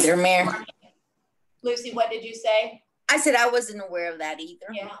wasn't either, Mayor. Lucy, what did you say? I said I wasn't aware of that either.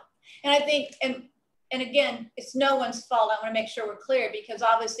 Yeah, and I think, and again, it's no one's fault. I want to make sure we're clear, because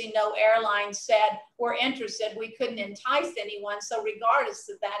obviously no airline said we're interested. We couldn't entice anyone. So regardless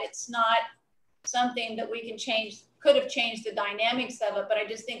of that, it's not something that we can change. Could have changed the dynamics of it, but I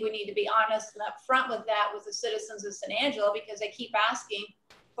just think we need to be honest and upfront with that with the citizens of San Angelo, because they keep asking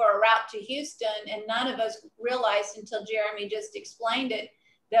for a route to Houston, and none of us realized until Jeremy just explained it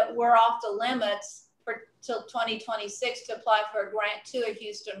that we're off the limits till 2026 to apply for a grant to a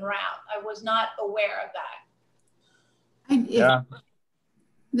Houston route. I was not aware of that. Yeah.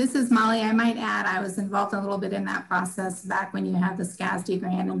 This is Molly. I might add, I was involved a little bit in that process back when you had the SCASD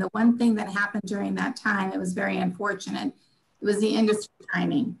grant. And the one thing that happened during that time, it was very unfortunate. It was the industry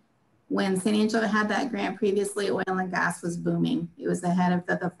timing. When San Angelo had that grant previously, oil and gas was booming. It was ahead of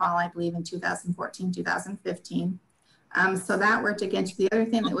the fall, I believe, in 2014, 2015. So that worked against. The other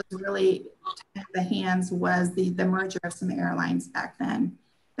thing that was really the hands was the merger of some airlines back then.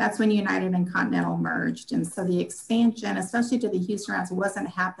 That's when United and Continental merged. And so the expansion, especially to the Houston routes, wasn't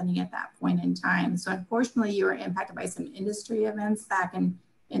happening at that point in time. So unfortunately, you were impacted by some industry events back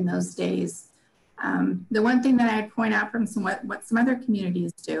in those days. The one thing that I'd point out from what some other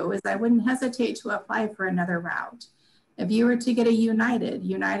communities do is I wouldn't hesitate to apply for another route. If you were to get a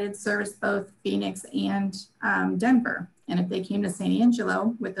United serves both Phoenix and Denver. And if they came to San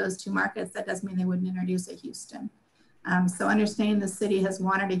Angelo with those two markets, that doesn't mean they wouldn't introduce a Houston. So understanding the city has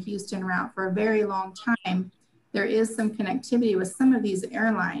wanted a Houston route for a very long time, there is some connectivity with some of these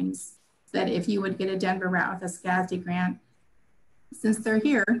airlines that if you would get a Denver route with a SCASD grant, since they're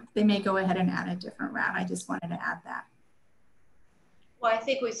here, they may go ahead and add a different route. I just wanted to add that. Well, I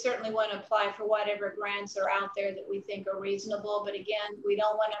think we certainly want to apply for whatever grants are out there that we think are reasonable. But again, we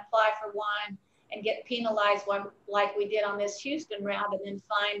don't want to apply for one and get penalized like we did on this Houston route and then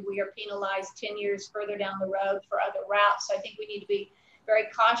find we are penalized 10 years further down the road for other routes. So I think we need to be very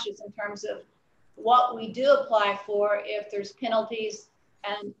cautious in terms of what we do apply for if there's penalties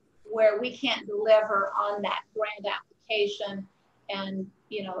and where we can't deliver on that grant application and,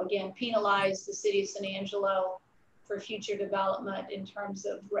 you know, again, penalize the city of San Angelo for future development in terms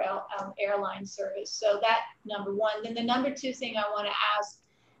of airline service. So that number one. Then the number two thing I want to ask,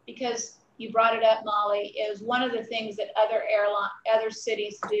 because you brought it up, Molly, is one of the things that other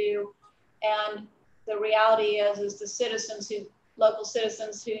cities do, and the reality is the local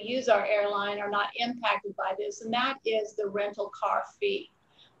citizens who use our airline are not impacted by this, and that is the rental car fee.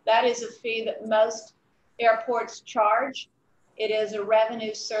 That is a fee that most airports charge. It is a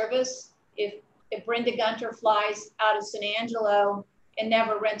revenue service. If Brenda Gunter flies out of San Angelo and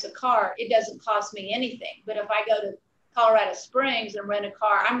never rents a car, it doesn't cost me anything. But if I go to Colorado Springs and rent a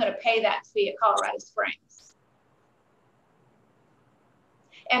car, I'm going to pay that fee at Colorado Springs.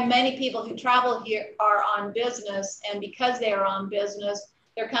 And many people who travel here are on business, and because they are on business,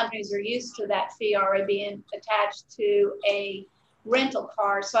 their companies are used to that fee already being attached to a rental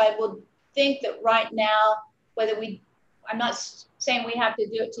car. So I would think that right now, I'm not saying we have to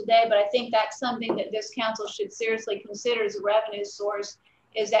do it today, but I think that's something that this council should seriously consider as a revenue source,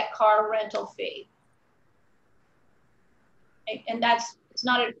 is that car rental fee. And it's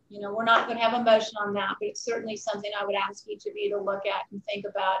not we're not going to have a motion on that, but it's certainly something I would ask each of you to look at and think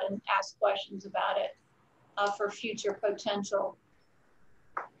about and ask questions about it for future potential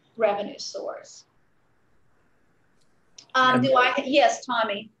revenue source. Yes,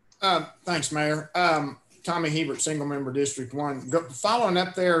 Tommy. Thanks, Mayor. Tommy Hebert, single member District 1. Following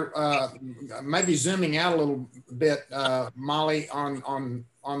up there, maybe zooming out a little bit, Molly, on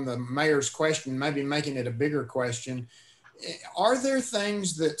the mayor's question, maybe making it a bigger question. Are there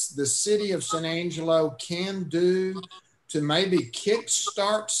things that the city of San Angelo can do to maybe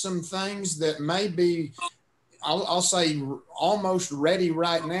kickstart some things that may be, I'll say, almost ready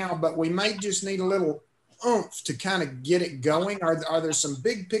right now, but we may just need a little oomph to kind of get it going? Are there some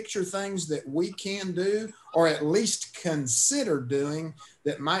big picture things that we can do, or at least consider doing,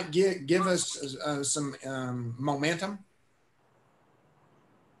 that might give us some momentum?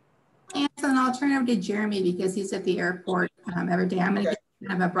 And I'll turn over to Jeremy because he's at the airport every day. I'm going to give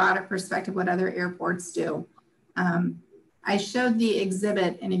kind of a broader perspective what other airports do. I showed the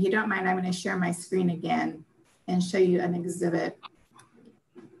exhibit, and if you don't mind, I'm going to share my screen again and show you an exhibit.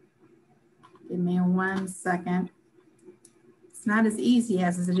 Give me 1 second. It's not as easy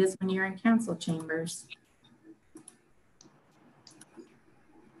as it is when you're in council chambers.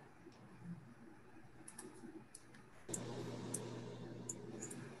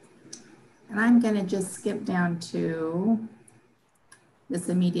 And I'm going to just skip down to this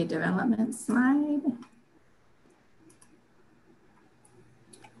immediate development slide.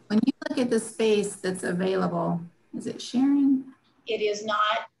 When you look at the space that's available, is it sharing? It is not.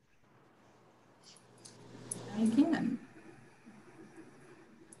 Again.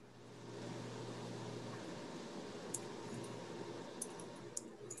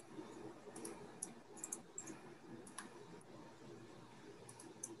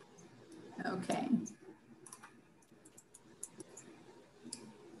 Okay.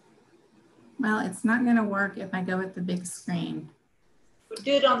 Well, it's not going to work if I go with the big screen. We'll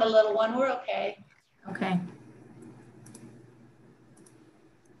do it on the little one. We're okay. Okay.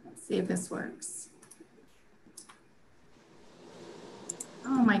 Let's see if this works.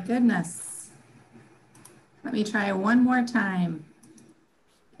 Oh my goodness. Let me try one more time,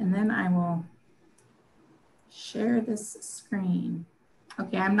 and then I will share this screen.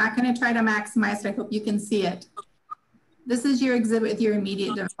 Okay, I'm not going to try to maximize it. I hope you can see it. This is your exhibit with your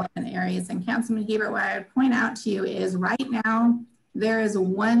immediate development areas. And Councilman Hebert, what I would point out to you is right now, there is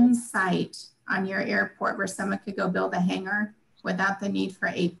one site on your airport where someone could go build a hangar without the need for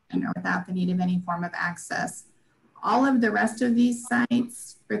apron or without the need of any form of access. All of the rest of these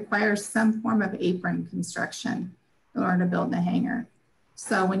sites require some form of apron construction in order to build the hangar.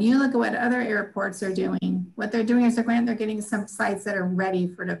 So when you look at what other airports are doing, what they're doing is they're getting some sites that are ready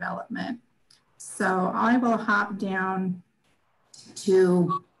for development. So I will hop down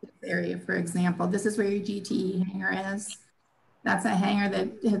to this area, for example. This is where your GTE hangar is. That's a hangar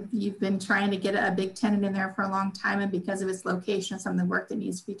that you've been trying to get a big tenant in there for a long time, and because of its location, some of the work that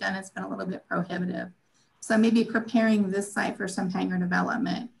needs to be done, it's been a little bit prohibitive. So maybe preparing this site for some hangar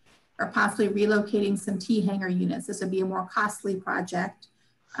development, or possibly relocating some T hangar units. This would be a more costly project.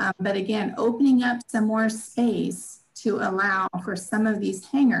 But again, opening up some more space to allow for some of these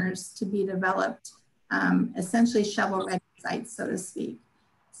hangars to be developed, essentially shovel-ready sites, so to speak.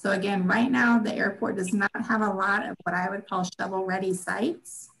 So again, right now, the airport does not have a lot of what I would call shovel-ready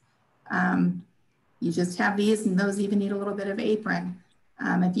sites. You just have these, and those even need a little bit of apron.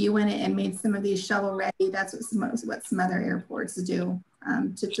 If you went and made some of these shovel-ready, that's what some other airports do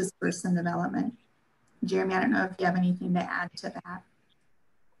to spur some development. Jeremy, I don't know if you have anything to add to that.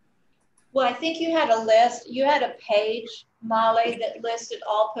 Well, I think you had a list, you had a page, Molly, that listed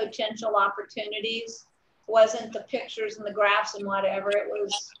all potential opportunities. It wasn't the pictures and the graphs and whatever, it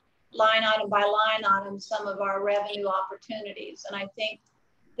was line item by line item, some of our revenue opportunities. And I think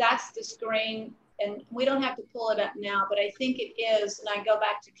that's the screen, and we don't have to pull it up now, but I think it is, and I go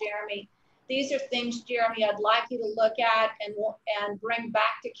back to Jeremy. These are things, Jeremy, I'd like you to look at and bring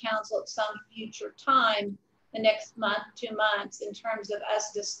back to council at some future time, the next month, 2 months, in terms of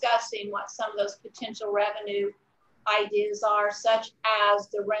us discussing what some of those potential revenue ideas are, such as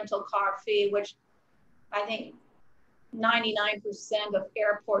the rental car fee, which I think 99% of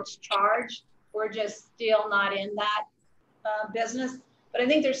airports charge. We're just still not in that business. But I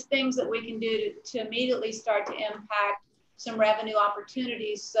think there's things that we can do to immediately start to impact some revenue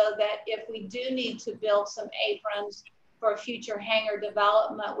opportunities, so that if we do need to build some aprons for future hangar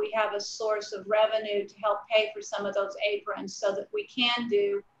development, we have a source of revenue to help pay for some of those aprons, so that we can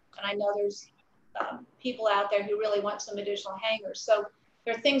do, and I know there's people out there who really want some additional hangars. So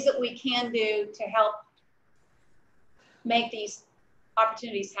there are things that we can do to help make these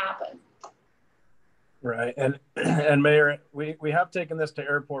opportunities happen. Right, and Mayor, we have taken this to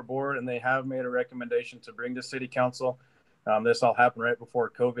Airport Board, and they have made a recommendation to bring to City Council. This all happened right before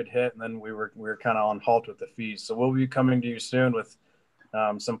COVID hit, and then we were kind of on halt with the fees. So we'll be coming to you soon with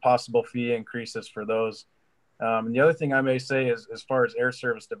some possible fee increases for those. And the other thing I may say is, as far as air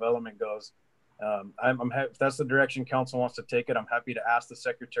service development goes, if that's the direction council wants to take it, I'm happy to ask the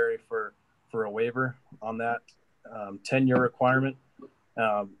secretary for a waiver on that 10-year requirement.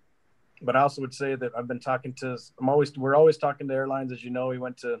 But I also would say that I've been talking to, we're always talking to airlines. As you know, we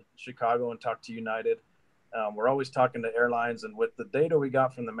went to Chicago and talked to United. We're always talking to airlines, and with the data we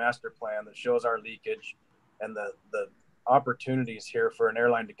got from the master plan that shows our leakage and the opportunities here for an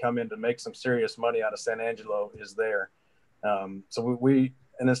airline to come in to make some serious money out of San Angelo is there. So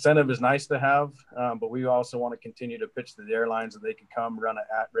an incentive is nice to have, but we also want to continue to pitch to the airlines that they can come run an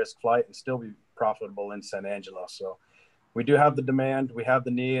at-risk flight and still be profitable in San Angelo. So we do have the demand, we have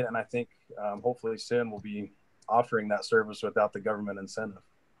the need, and I think hopefully soon we'll be offering that service without the government incentive.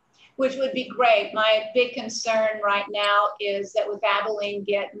 Which would be great. My big concern right now is that with Abilene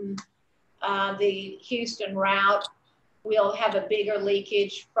getting the Houston route, we'll have a bigger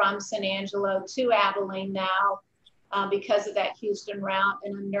leakage from San Angelo to Abilene now because of that Houston route.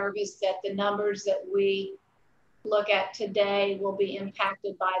 And I'm nervous that the numbers that we look at today will be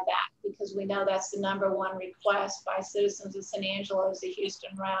impacted by that, because we know that's the #1 request by citizens of San Angelo is the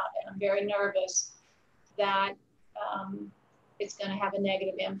Houston route. And I'm very nervous that it's going to have a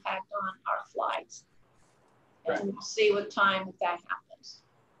negative impact on our flights. And we'll see with time if that happens.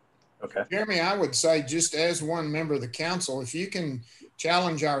 Okay. Jeremy, I would say, just as one member of the council, if you can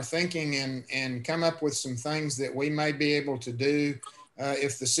challenge our thinking and come up with some things that we may be able to do,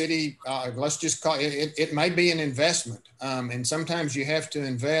 if the city, let's just call it, it may be an investment. And sometimes you have to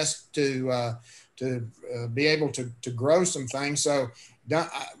invest to be able to grow some things. So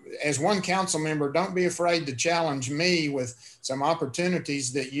as one council member, don't be afraid to challenge me with some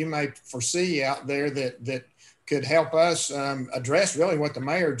opportunities that you may foresee out there that could help us address really what the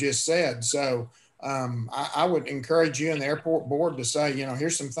mayor just said. So I would encourage you and the airport board to say,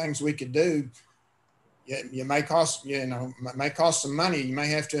 here's some things we could do. You may cost, may cost some money. You may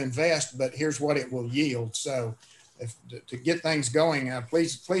have to invest, but here's what it will yield. So to get things going,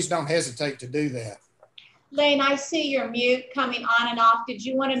 please don't hesitate to do that. Lane, I see your mute coming on and off. Did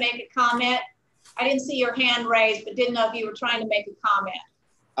you want to make a comment? I didn't see your hand raised, but didn't know if you were trying to make a comment.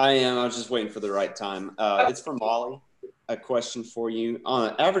 I am. I was just waiting for the right time. It's for Molly. A question for you.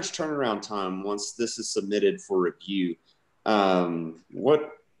 On average turnaround time, once this is submitted for review,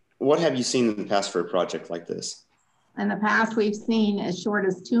 what have you seen in the past for a project like this? In the past, we've seen as short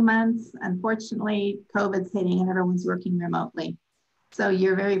as 2 months. Unfortunately, COVID's hitting and everyone's working remotely. So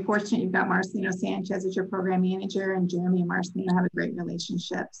you're very fortunate. You've got Marcelino Sanchez as your program manager, and Jeremy and Marcelino have a great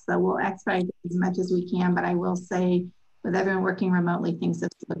relationship. So we'll expedite as much as we can, but I will say with everyone working remotely, things have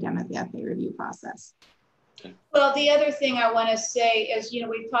slowed down at the FAA review process. Well, the other thing I want to say is, you know,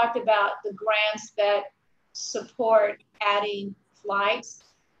 we've talked about the grants that support adding flights,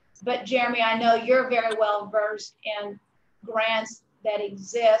 but Jeremy, I know you're very well versed in grants that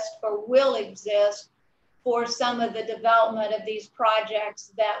exist or will exist for some of the development of these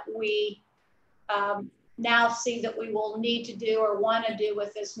projects that we now see that we will need to do or want to do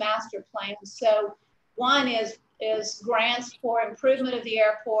with this master plan. So one is grants for improvement of the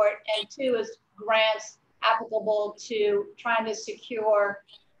airport, and two is grants applicable to trying to secure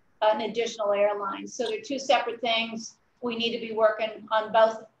an additional airline. So they're two separate things. We need to be working on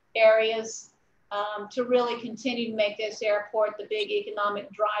both areas to really continue to make this airport the big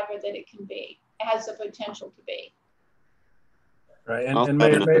economic driver that it can be. It has the potential to be. Right, and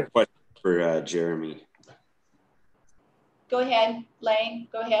another question for Jeremy. Go ahead, Lane,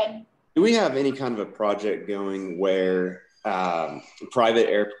 go ahead. Do we have any kind of a project going where private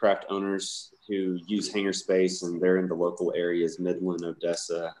aircraft owners who use hangar space and they're in the local areas, Midland,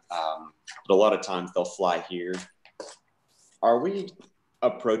 Odessa, but a lot of times they'll fly here. Are we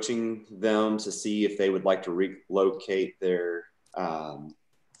approaching them to see if they would like to relocate their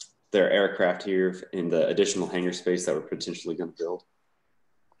aircraft here in the additional hangar space that we're potentially going to build?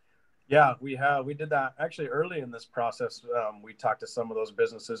 Yeah, we did that actually early in this process. We talked to some of those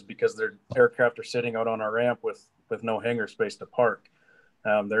businesses because their aircraft are sitting out on our ramp with no hangar space to park.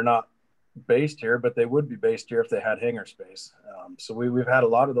 They're not based here, but they would be based here if they had hangar space. So we've had a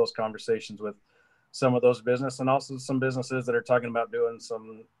lot of those conversations with some of those businesses, and also some businesses that are talking about doing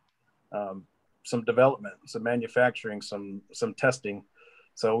some development, some manufacturing, some testing.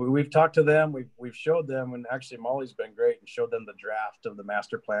 So we've talked to them, we've showed them, and actually Molly's been great and showed them the draft of the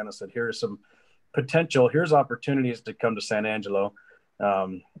master plan and said, here's some potential, here's opportunities to come to San Angelo.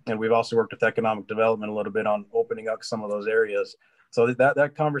 And we've also worked with economic development a little bit on opening up some of those areas. So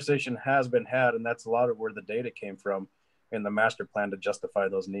that conversation has been had, and that's a lot of where the data came from in the master plan to justify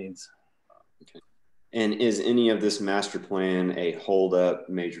those needs. Okay. And is any of this master plan a holdup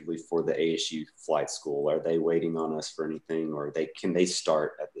majorly for the ASU flight school? Are they waiting on us for anything, or can they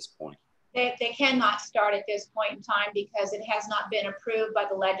start at this point? They cannot start at this point in time because it has not been approved by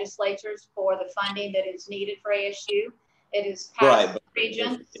the legislatures for the funding that is needed for ASU. It is passed the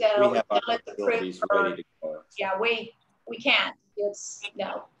region, so we have our until it's approved, ready to go. Yeah, we can't. It's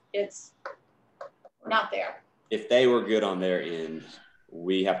not there. If they were good on their end,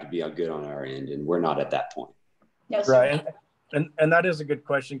 we have to be good on our end, and we're not at that point. No, right. And that is a good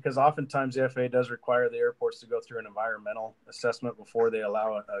question, because oftentimes the FAA does require the airports to go through an environmental assessment before they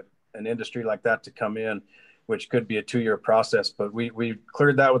allow an industry like that to come in, which could be a 2-year process. But we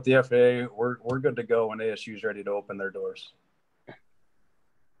cleared that with the FAA. We're good to go when ASU is ready to open their doors.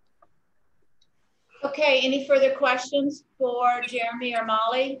 Okay, any further questions for Jeremy or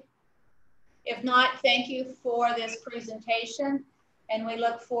Molly? If not, thank you for this presentation, and we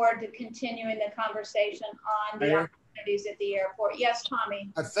look forward to continuing the conversation on the opportunities at the airport. Yes,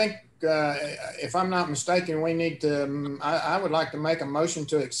 Tommy. I think, if I'm not mistaken, we need to, I would like to make a motion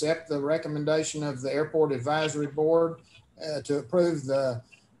to accept the recommendation of the Airport Advisory Board to approve the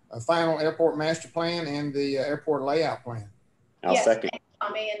final airport master plan and the airport layout plan. I'll second.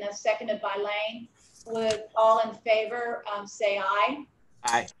 Tommy, and seconded by Lane. Would all in favor say aye?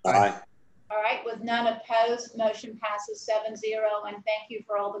 Aye. Aye. All right, with none opposed, motion passes 7-0, and thank you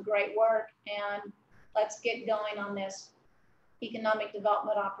for all the great work, and let's get going on this economic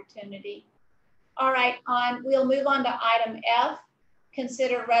development opportunity. All right, we'll move on to item F,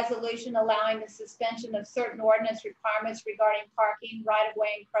 consider resolution allowing the suspension of certain ordinance requirements regarding parking, right-of-way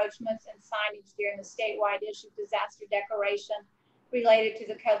encroachments, and signage during the statewide issued disaster declaration related to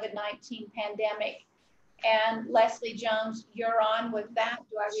the COVID-19 pandemic. And Leslie Jones, you're on with that.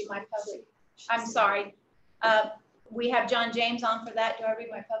 Do I read my public? I'm sorry. We have John James on for that. Do I read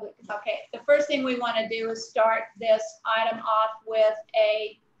my public? Okay. The first thing we want to do is start this item off with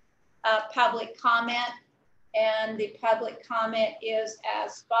a public comment. And the public comment is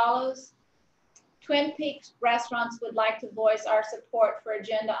as follows. Twin Peaks Restaurants would like to voice our support for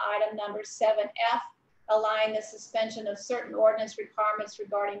agenda item number 7F, allowing the suspension of certain ordinance requirements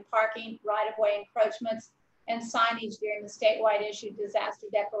regarding parking, right-of-way encroachments, and signage during the statewide issued disaster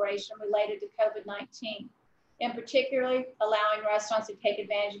declaration related to COVID-19. In particular, allowing restaurants to take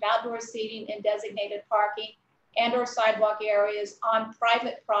advantage of outdoor seating in designated parking and/or sidewalk areas on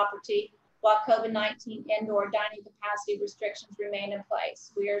private property while COVID-19 indoor dining capacity restrictions remain in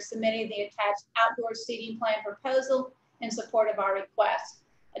place. We are submitting the attached outdoor seating plan proposal in support of our request.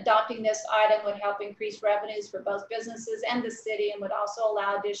 Adopting this item would help increase revenues for both businesses and the city and would also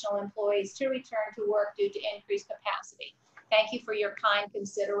allow additional employees to return to work due to increased capacity. Thank you for your kind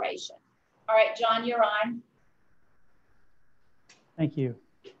consideration. All right, John, you're on. Thank you.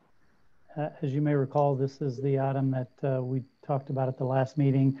 As you may recall, this is the item that we talked about at the last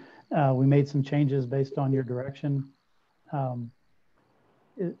meeting. We made some changes based on your direction.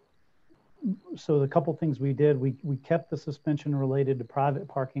 So the couple things we did, we kept the suspension related to private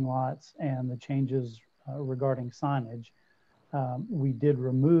parking lots and the changes regarding signage. We did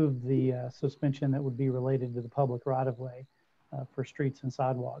remove the suspension that would be related to the public right-of-way for streets and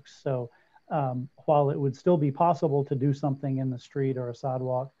sidewalks. So while it would still be possible to do something in the street or a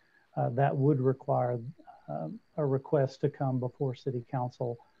sidewalk, that would require a request to come before City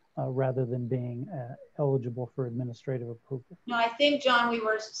Council rather than being eligible for administrative approval. No, I think, John, we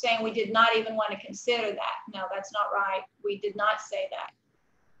were saying we did not even want to consider that. No, that's not right. We did not say that.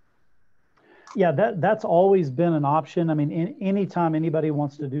 Yeah, that's always been an option. I mean, anytime anybody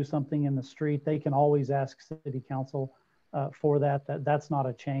wants to do something in the street, they can always ask City Council for that. That's not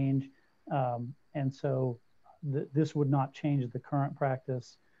a change. And so this would not change the current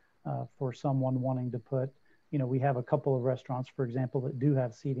practice for someone wanting to put, you know, we have a couple of restaurants, for example, that do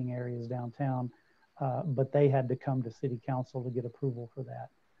have seating areas downtown, but they had to come to City Council to get approval for that,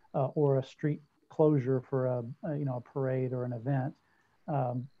 or a street closure for a parade or an event.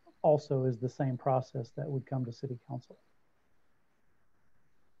 Also is the same process that would come to City Council.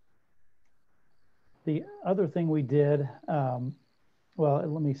 The other thing we did, well,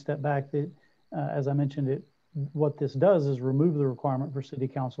 let me step back. As I mentioned, what this does is remove the requirement for City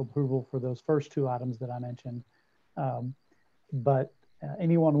Council approval for those first two items that I mentioned. But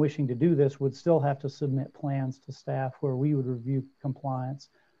anyone wishing to do this would still have to submit plans to staff where we would review compliance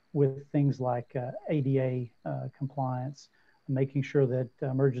with things like ADA compliance, making sure that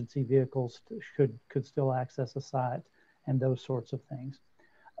emergency vehicles could still access a site and those sorts of things.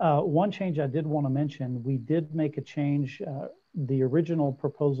 One change I did want to mention, we did make a change. The original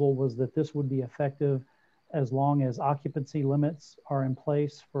proposal was that this would be effective as long as occupancy limits are in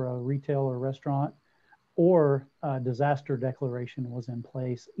place for a retail or restaurant, or a disaster declaration was in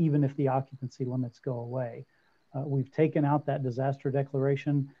place, even if the occupancy limits go away. We've taken out that disaster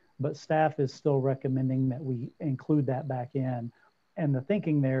declaration, but staff is still recommending that we include that back in. And the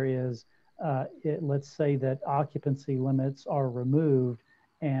thinking there is, let's say that occupancy limits are removed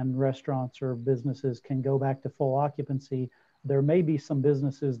and restaurants or businesses can go back to full occupancy. There may be some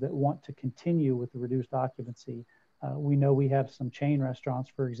businesses that want to continue with the reduced occupancy. We know we have some chain restaurants,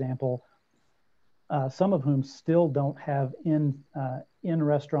 for example, some of whom still don't have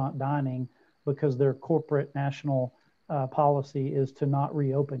in-restaurant dining because their corporate national policy is to not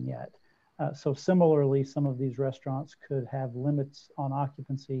reopen yet. So similarly, some of these restaurants could have limits on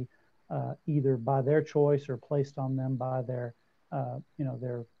occupancy either by their choice or placed on them by their,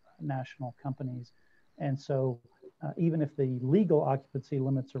 their national companies. And so even if the legal occupancy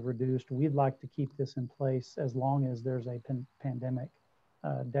limits are reduced, we'd like to keep this in place as long as there's a pandemic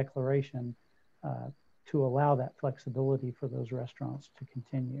declaration to allow that flexibility for those restaurants to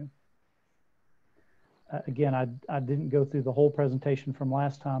continue. Again, I didn't go through the whole presentation from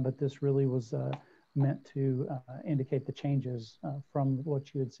last time, but this really was meant to indicate the changes from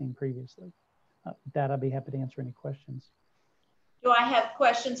what you had seen previously. With that, I'd be happy to answer any questions. Do I have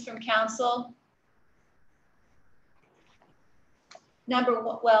questions from council?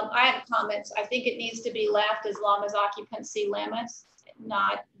 Well, I have comments. I think it needs to be left as long as occupancy limits,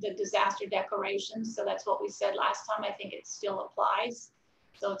 not the disaster declarations. So that's what we said last time. I think it still applies.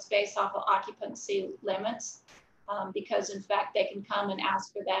 So it's based off of occupancy limits because in fact, they can come and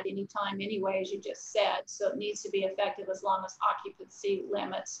ask for that anytime anyway, as you just said. So it needs to be effective as long as occupancy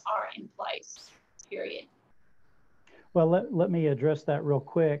limits are in place, period. Well, let me address that real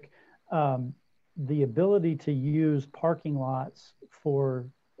quick. The ability to use parking lots for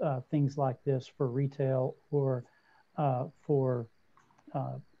things like this, for retail or for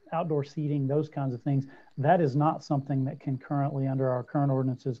outdoor seating, those kinds of things, that is not something that can currently, under our current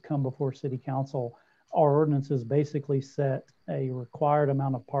ordinances, come before City Council. Our ordinances basically set a required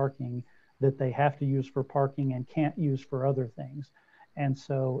amount of parking that they have to use for parking and can't use for other things. And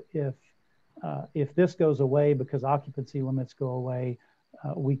so if this goes away because occupancy limits go away,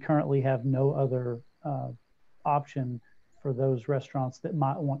 we currently have no other option for those restaurants that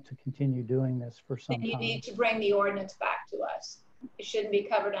might want to continue doing this for some time. You need to bring the ordinance back to us. It shouldn't be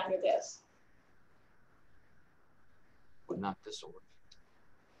covered under this. But not this ordinance.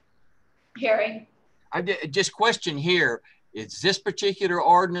 Harry? I just question here, is this particular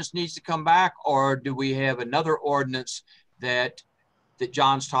ordinance needs to come back, or do we have another ordinance that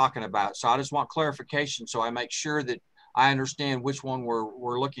John's talking about? So I just want clarification so I make sure that I understand which one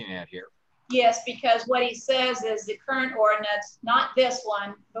we're looking at here. Yes, because what he says is the current ordinance, not this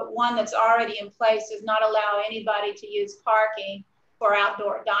one, but one that's already in place, does not allow anybody to use parking for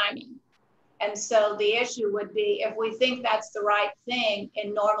outdoor dining. And so the issue would be, if we think that's the right thing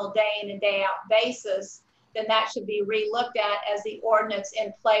in normal day in and day out basis, then that should be re-looked at as the ordinance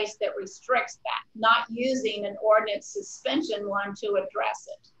in place that restricts that, not using an ordinance suspension one to address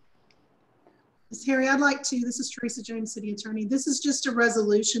it. Ms. Harry, I'd like to, this is Teresa Jones, City Attorney. This is just a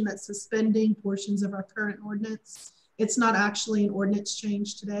resolution that's suspending portions of our current ordinance. It's not actually an ordinance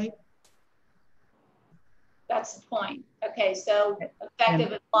change today. That's the point. Okay, so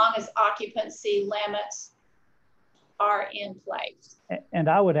effective as long as occupancy limits are in place. And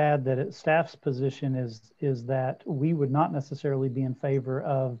I would add that staff's position is that we would not necessarily be in favor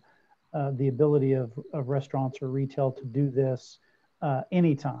of the ability of restaurants or retail to do this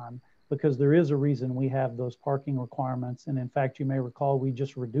anytime, because there is a reason we have those parking requirements. And in fact, you may recall, we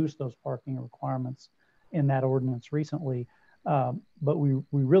just reduced those parking requirements in that ordinance recently. But we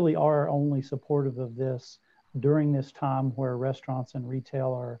really are only supportive of this during this time where restaurants and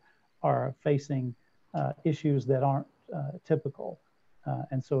retail are facing issues that aren't typical.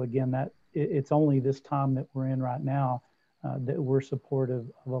 And so again, it's only this time that we're in right now that we're supportive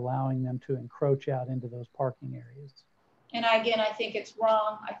of allowing them to encroach out into those parking areas. And again, I think it's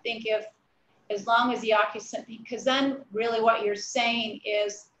wrong. I think as long as the occupancy, because then really what you're saying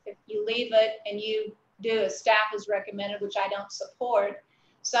is if you leave it and you do as staff has recommended, which I don't support,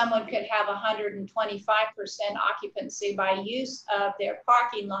 someone could have 125% occupancy by use of their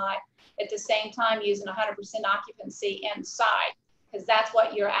parking lot, at the same time using 100% occupancy inside, because that's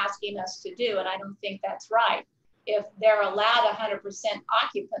what you're asking us to do. And I don't think that's right. If they're allowed 100%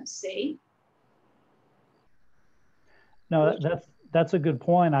 occupancy. No, that's a good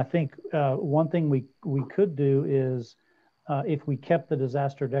point. I think one thing we could do is if we kept the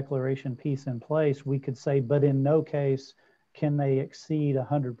disaster declaration piece in place, we could say, but in no case can they exceed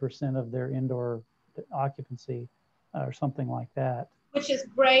 100% of their indoor occupancy or something like that. Which is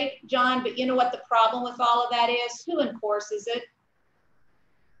great, John, but you know what the problem with all of that is? Who enforces it?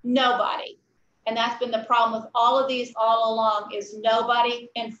 Nobody. And that's been the problem with all of these all along, is nobody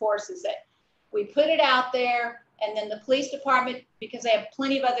enforces it. We put it out there, and then the police department, because they have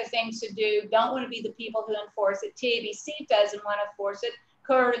plenty of other things to do, don't want to be the people who enforce it. TABC doesn't want to enforce it.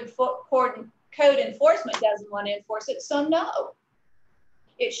 Code enforcement doesn't want to enforce it. So no,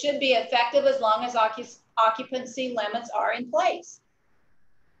 it should be effective as long as occupancy limits are in place.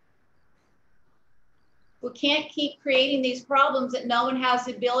 We can't keep creating these problems that no one has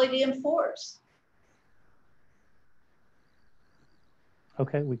the ability to enforce.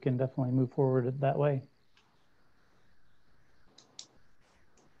 Okay, we can definitely move forward that way.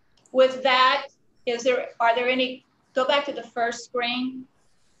 With that, are there any, go back to the first screen.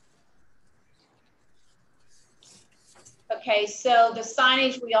 Okay, so the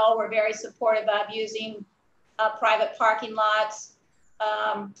signage, we all were very supportive of using private parking lots.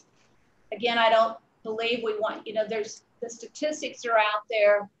 Again, I don't believe we want, there's the statistics are out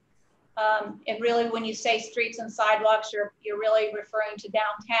there. And really when you say streets and sidewalks, you're really referring to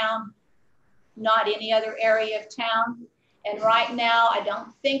downtown, not any other area of town. And right now, I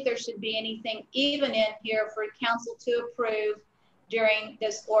don't think there should be anything even in here for council to approve during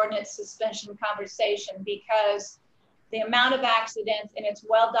this ordinance suspension conversation, because the amount of accidents, and it's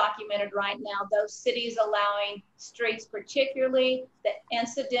well documented right now, those cities allowing streets, particularly the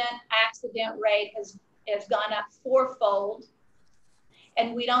accident rate has gone up fourfold.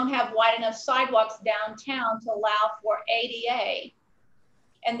 And we don't have wide enough sidewalks downtown to allow for ADA.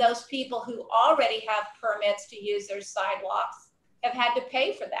 And those people who already have permits to use their sidewalks have had to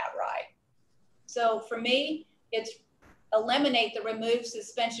pay for that ride. So for me, it's eliminate the remove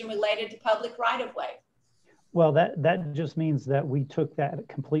suspension related to public right-of-way. Well, that just means that we took that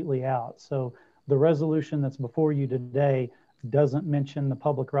completely out. So the resolution that's before you today doesn't mention the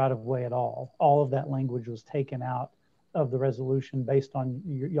public right-of-way at all. All of that language was taken out of the resolution based on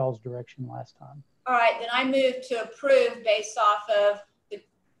y'all's direction last time. All right, then I move to approve based off of the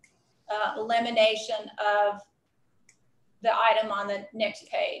elimination of the item on the next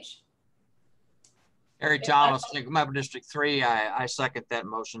page. Harry Thomas, Single Member District 3, I second that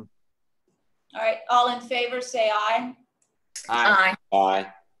motion. All right, all in favor say aye. Aye. Aye.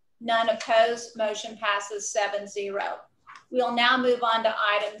 None opposed, motion passes 7-0. We'll now move on to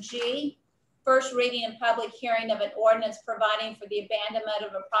item G. First reading and public hearing of an ordinance providing for the abandonment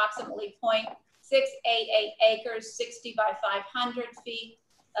of approximately 0.688 acres, 60 by 500 feet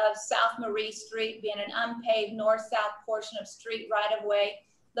of South Marie Street, being an unpaved north-south portion of street right-of-way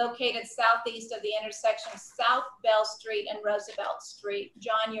located southeast of the intersection of South Bell Street and Roosevelt Street.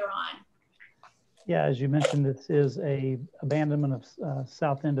 John, you're on. Yeah, as you mentioned, this is a abandonment of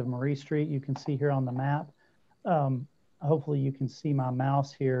south end of Marie Street. You can see here on the map. Hopefully you can see my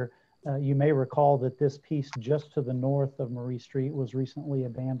mouse here. You may recall that this piece just to the north of Marie Street was recently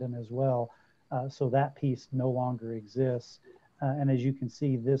abandoned as well. So that piece no longer exists. And as you can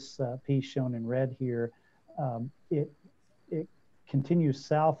see, this piece shown in red here, it continues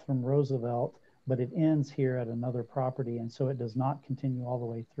south from Roosevelt, but it ends here at another property. And so it does not continue all the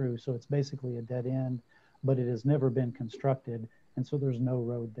way through. So it's basically a dead end, but it has never been constructed. And so there's no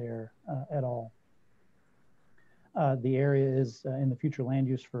road there at all. The area is in the future land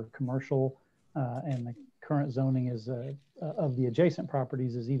use for commercial, and the current zoning is of the adjacent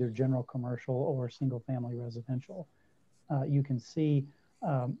properties is either general commercial or single family residential. You can see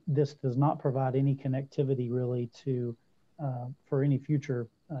this does not provide any connectivity really to for any future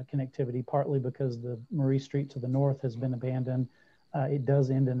connectivity, partly because the Marie Street to the north has been abandoned. It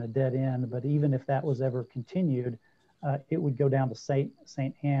does end in a dead end, but even if that was ever continued, it would go down to St.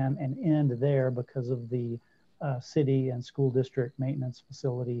 Anne and end there because of the city and school district maintenance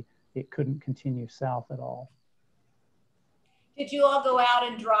facility. It couldn't continue south at all. Did you all go out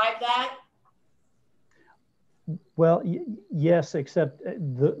and drive that? Well, yes, except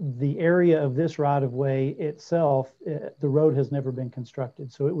the area of this right of way itself, the road has never been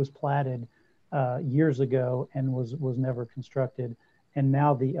constructed. So it was platted years ago and was never constructed. And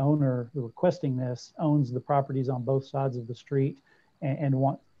now the owner requesting this owns the properties on both sides of the street and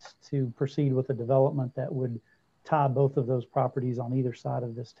wants to proceed with a development that would tie both of those properties on either side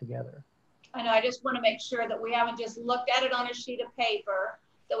of this together. I know, I just want to make sure that we haven't just looked at it on a sheet of paper,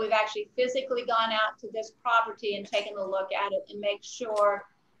 that we've actually physically gone out to this property and taken a look at it and make sure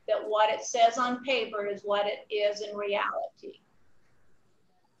that what it says on paper is what it is in reality.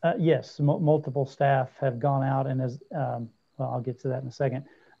 Yes, multiple staff have gone out and as, well, I'll get to that in a second.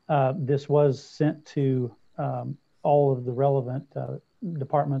 This was sent to all of the relevant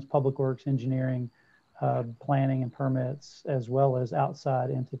departments, Public Works, Engineering, planning and permits, as well as outside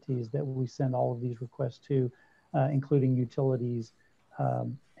entities that we send all of these requests to, including utilities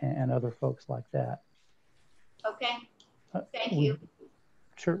and other folks like that. Okay, thank you.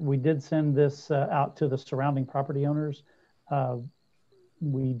 Sure, we did send this out to the surrounding property owners.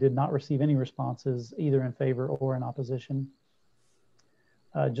 We did not receive any responses either in favor or in opposition.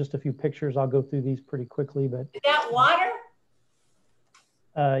 Just a few pictures. I'll go through these pretty quickly, but. Is that water?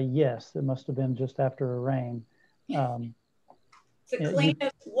 Yes, it must have been just after a rain. It's the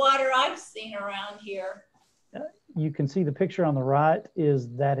cleanest water I've seen around here. You can see the picture on the right is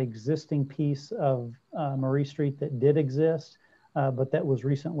that existing piece of Marie Street that did exist, but that was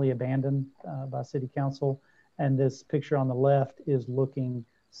recently abandoned by City Council. And this picture on the left is looking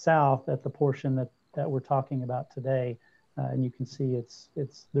south at the portion that we're talking about today. And you can see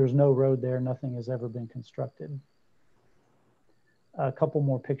there's no road there. Nothing has ever been constructed. A couple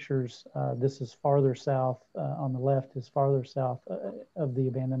more pictures. This is farther south. On the left is farther south of the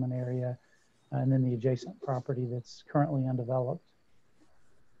abandonment area, and then the adjacent property that's currently undeveloped.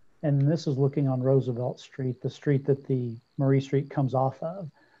 And this is looking on Roosevelt Street, the street that the Marie Street comes off of.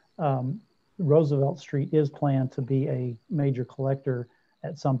 Roosevelt Street is planned to be a major collector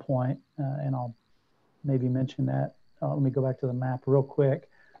at some point, and I'll maybe mention that. Let me go back to the map real quick.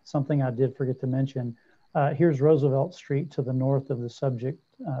 Something I did forget to mention. Here's Roosevelt Street to the north of the subject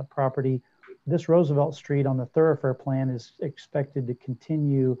property. This Roosevelt Street on the thoroughfare plan is expected to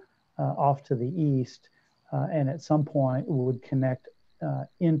continue off to the east and at some point would connect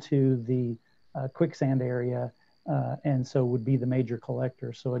into the quicksand area and so would be the major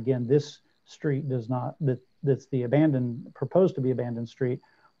collector. So again, this street does not, that's the abandoned, proposed to be abandoned street,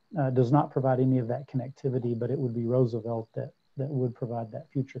 does not provide any of that connectivity, but it would be Roosevelt that would provide that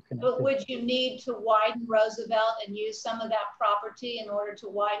future connectivity. But would you need to widen Roosevelt and use some of that property in order to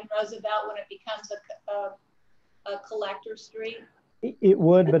widen Roosevelt when it becomes a collector street? It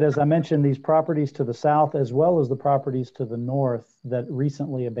would, but as I mentioned, these properties to the south, as well as the properties to the north that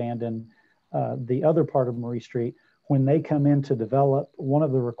recently abandoned the other part of Marie Street, When they come in to develop, one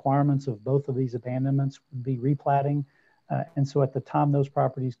of the requirements of both of these abandonments would be replatting. And so at the time those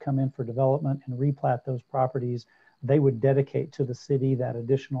properties come in for development and replat those properties, they would dedicate to the city that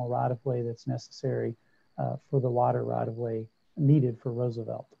additional right-of-way that's necessary for the water right-of-way needed for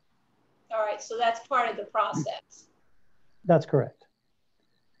Roosevelt. All right, so that's part of the process. That's correct.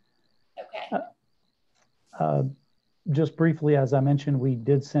 Okay. Just briefly, as I mentioned, we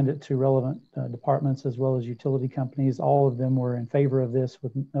did send it to relevant departments as well as utility companies. All of them were in favor of this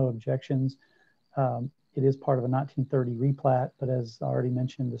with no objections. It is part of a 1930 replat, but as I already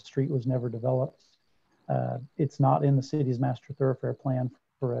mentioned, the street was never developed. It's not in the city's master thoroughfare plan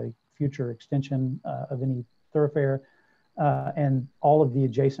for a future extension of any thoroughfare. And all of the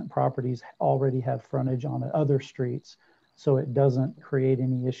adjacent properties already have frontage on other streets, so it doesn't create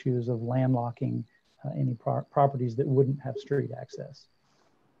any issues of landlocking any properties that wouldn't have street access.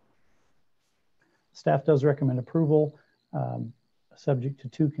 Staff does recommend approval, subject to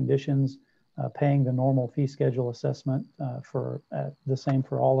 2 conditions: paying the normal fee schedule assessment for the same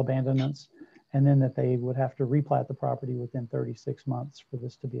for all abandonments, and then that they would have to replat the property within 36 months for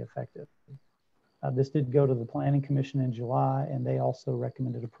this to be effective. This did go to the Planning Commission in July, and they also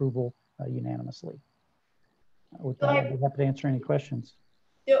recommended approval unanimously. With that, I'd be happy to answer any questions.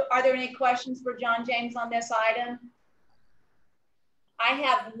 Are there any questions for John James on this item? I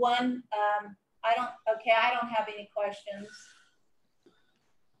have one. I don't have any questions.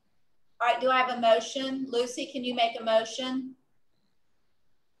 All right, do I have a motion? Lucy, can you make a motion?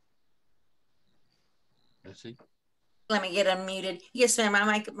 Lucy? Let me get unmuted. Yes, ma'am. I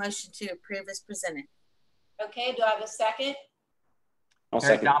make a motion to approve as presented. Okay, do I have a second?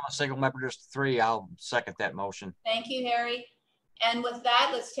 Harry Thomas, single member District 3. I'll second that motion. Thank you, Harry. And with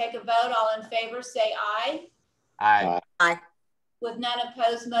that, let's take a vote. All in favor, say aye. Aye. Aye. With none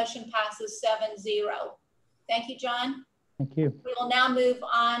opposed, motion passes 7-0. Thank you, John. Thank you. We will now move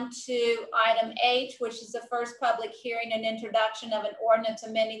on to item H, which is the first public hearing and introduction of an ordinance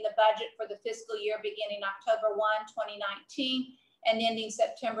amending the budget for the fiscal year beginning October 1, 2019 and ending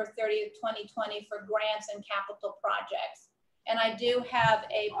September 30th, 2020 for grants and capital projects. And I do have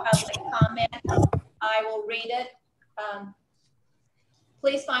a public comment. I will read it.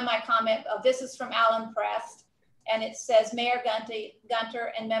 Please find my comment. This is from Alan Prest. And it says, Mayor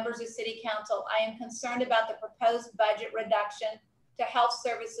Gunter and members of City Council, I am concerned about the proposed budget reduction to health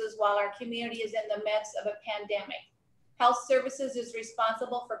services while our community is in the midst of a pandemic. Health services is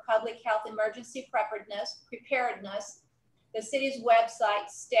responsible for public health emergency preparedness. The city's website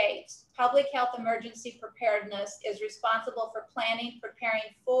states, public health emergency preparedness is responsible for planning,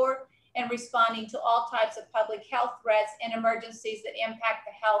 preparing for, and responding to all types of public health threats and emergencies that impact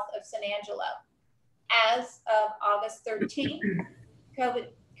the health of San Angelo. As of August 13th,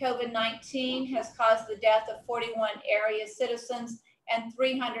 COVID-19 has caused the death of 41 area citizens and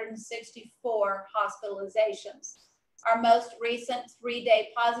 364 hospitalizations. Our most recent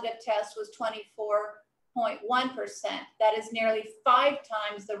 3-day positive test was 24.1%. That is nearly 5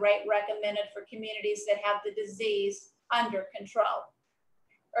 times the rate recommended for communities that have the disease under control.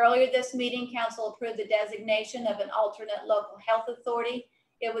 Earlier this meeting, Council approved the designation of an alternate local health authority.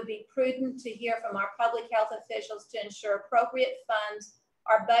 It would be prudent to hear from our public health officials to ensure appropriate funds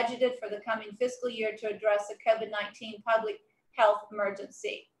are budgeted for the coming fiscal year to address the COVID-19 public health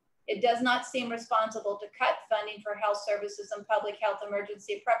emergency. It does not seem responsible to cut funding for health services and public health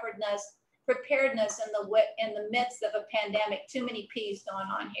emergency preparedness in the midst of a pandemic. Too many P's going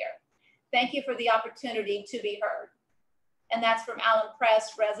on here. Thank you for the opportunity to be heard. And that's from Alan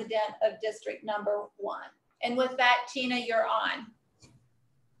Press, resident of District Number 1. And with that, Tina, you're on.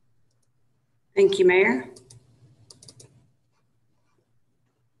 Thank you, Mayor.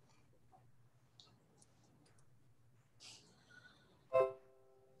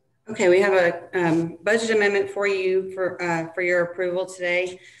 Okay, we have a budget amendment for you for your approval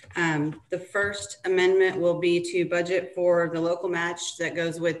today. The first amendment will be to budget for the local match that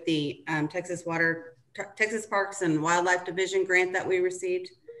goes with the Texas Parks and Wildlife Division grant that we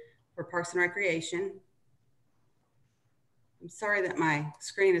received for Parks and Recreation. I'm sorry that my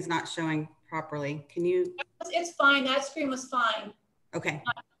screen is not showing properly. Can you? It's fine. That screen was fine. Okay.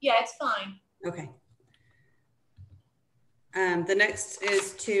 Yeah, it's fine. Okay. The next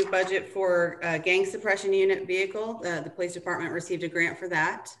is to budget for a gang suppression unit vehicle. The police department received a grant for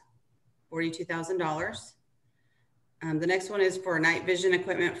that, $42,000. The next one is for night vision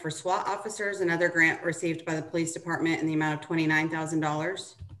equipment for SWAT officers, another grant received by the police department in the amount of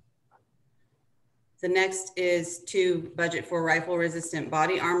 $29,000. The next is to budget for rifle resistant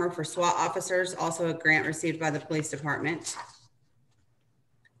body armor for SWAT officers, also a grant received by the police department,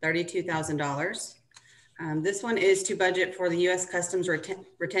 $32,000. This one is to budget for the U.S. Customs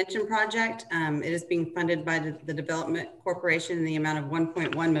Retention Project. It is being funded by the Development Corporation in the amount of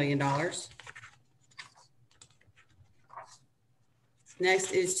 $1.1 million.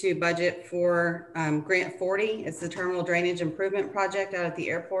 Next is to budget for Grant 40. It's the Terminal Drainage Improvement Project out at the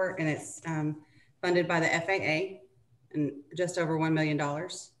airport, and it's funded by the FAA and just over $1 million.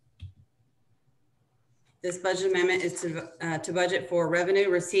 This budget amendment is to budget for revenue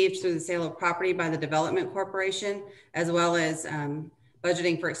received through the sale of property by the Development Corporation, as well as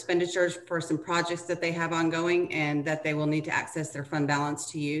budgeting for expenditures for some projects that they have ongoing and that they will need to access their fund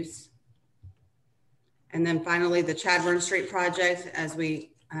balance to use. And then finally, the Chadbourne Street project, as we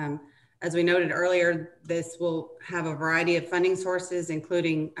noted earlier, this will have a variety of funding sources,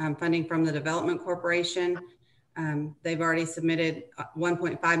 including funding from the Development Corporation. They've already submitted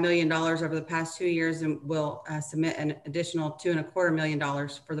 $1.5 million over the past 2 years and will submit an additional $2.25 million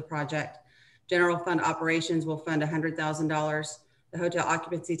for the project. General fund operations will fund $100,000. The hotel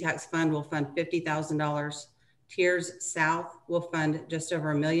occupancy tax fund will fund $50,000. Tiers South will fund just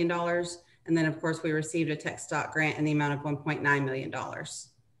over $1 million. And then of course we received a tech stock grant in the amount of $1.9 million.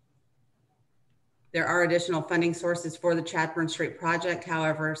 There are additional funding sources for the Chadbourne Street project.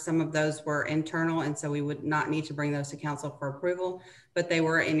 However, some of those were internal, and so we would not need to bring those to council for approval, but they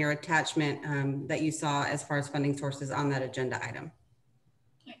were in your attachment that you saw as far as funding sources on that agenda item.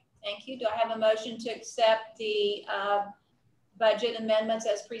 Okay, thank you. Do I have a motion to accept the budget amendments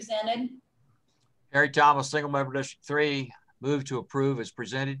as presented? Harry Thomas, single member District 3, move to approve as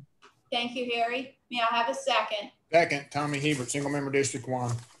presented. Thank you, Harry. May I have a second? Second, Tommy Hebert, single member District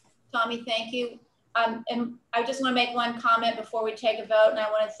 1. Tommy, thank you. And I just want to make one comment before we take a vote, and I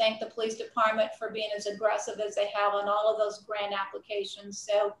want to thank the police department for being as aggressive as they have on all of those grant applications.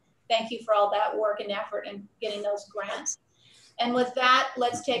 So thank you for all that work and effort in getting those grants. And with that,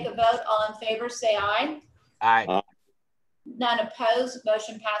 let's take a vote. All in favor, say aye. Aye. None opposed.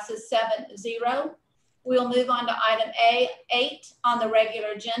 Motion passes 7-0. We'll move on to item A8 on the regular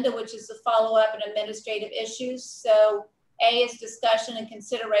agenda, which is the follow-up and administrative issues. So A is discussion and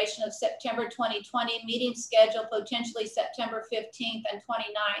consideration of September 2020 meeting schedule, potentially September 15th and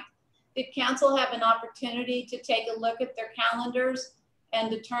 29th. Did council have an opportunity to take a look at their calendars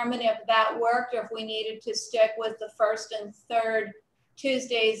and determine if that worked or if we needed to stick with the first and third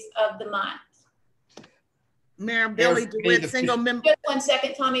Tuesdays of the month? Mayor Billy DeWitt, single member. Just 1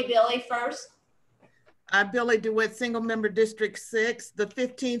 second, Tommy. Billy first. Billy DeWitt, single member District 6. The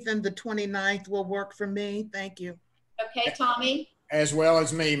 15th and the 29th will work for me. Thank you. Okay, Tommy. As well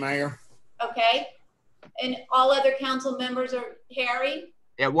as me, Mayor. Okay. And all other council members are Harry?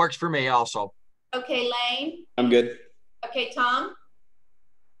 It works for me also. Okay, Lane? I'm good. Okay, Tom?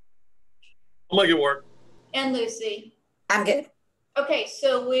 I'll make it work. And Lucy? I'm good. Okay,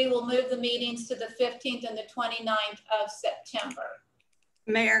 so we will move the meetings to the 15th and the 29th of September.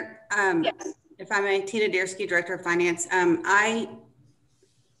 Mayor, yes. If I may, Tina Deersky, Director of Finance. I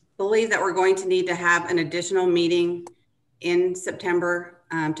believe that we're going to need to have an additional meeting in September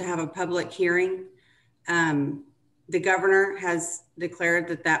to have a public hearing. The governor has declared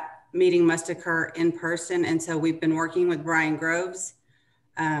that that meeting must occur in person. And so we've been working with Brian Groves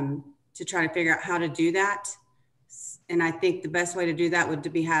to try to figure out how to do that. And I think the best way to do that would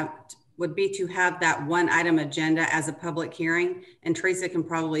be to have that one item agenda as a public hearing. And Teresa can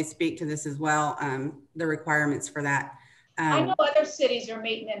probably speak to this as well, the requirements for that. I know other cities are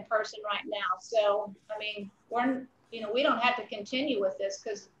meeting in person right now. So, I mean, we don't have to continue with this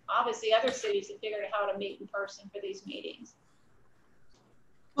because obviously other cities have figured out how to meet in person for these meetings.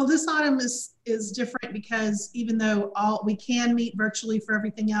 Well, this item is different because even though we can meet virtually for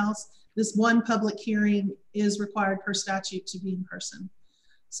everything else, this one public hearing is required per statute to be in person.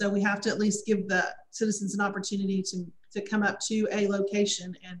 So we have to at least give the citizens an opportunity to come up to a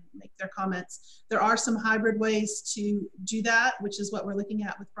location and make their comments. There are some hybrid ways to do that, which is what we're looking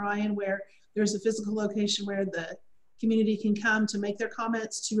at with Brian, where there's a physical location where the community can come to make their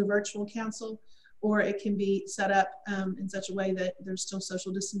comments to a virtual council, or it can be set up in such a way that there's still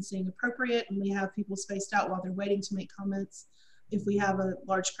social distancing appropriate and we have people spaced out while they're waiting to make comments if we have a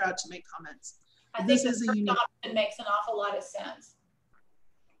large crowd to make comments. I think this option makes an awful lot of sense.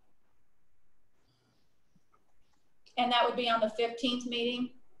 And that would be on the 15th meeting?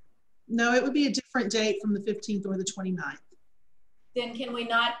 No, it would be a different date from the 15th or the 29th. Then can we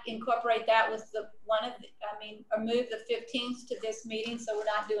not incorporate that with or move the 15th to this meeting so we're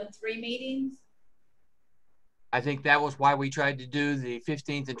not doing 3 meetings? I think that was why we tried to do the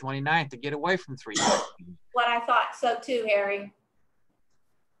 15th and 29th to get away from 3 meetings. What I thought so too, Harry.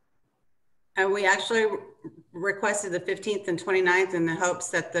 We actually requested the 15th and 29th in the hopes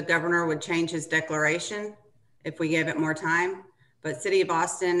that the governor would change his declaration if we gave it more time. But City of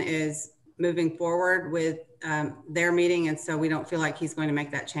Austin is moving forward with their meeting, and so we don't feel like he's going to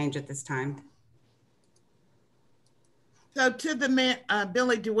make that change at this time. So to the mayor,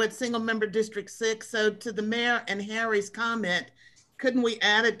 Billy DeWitt, single member District 6. So to the mayor and Harry's comment, couldn't we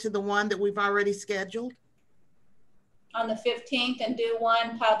add it to the one that we've already scheduled? On the 15th and do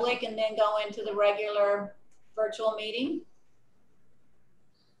one public and then go into the regular virtual meeting?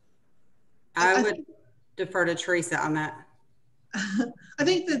 I would defer to Teresa on that. I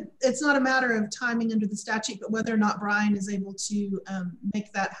think that it's not a matter of timing under the statute, but whether or not Brian is able to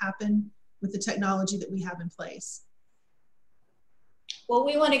make that happen with the technology that we have in place. Well,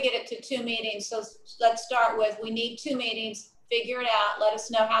 we want to get it to 2 meetings. So let's start with, we need 2 meetings, figure it out, let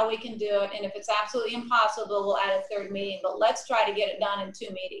us know how we can do it. And if it's absolutely impossible, we'll add a 3rd meeting, but let's try to get it done in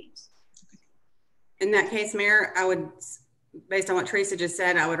 2 meetings. In that case, Mayor, I would, based on what Teresa just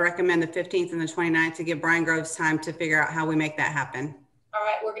said, I would recommend the 15th and the 29th to give Brian Groves time to figure out how we make that happen. All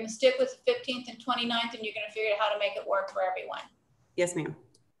right, we're going to stick with the 15th and 29th, and you're going to figure out how to make it work for everyone. Yes, ma'am.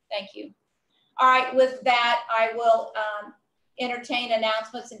 Thank you. All right, with that, I will entertain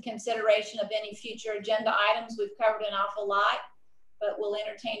announcements and consideration of any future agenda items. We've covered an awful lot, but we'll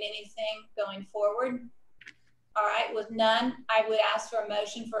entertain anything going forward. All right, with none, I would ask for a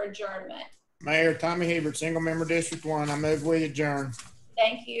motion for adjournment. Mayor Tommy Hebert, single member District 1. I move we adjourn.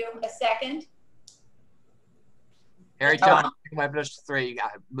 Thank you. A second? Harry Thomas, single member District 3. You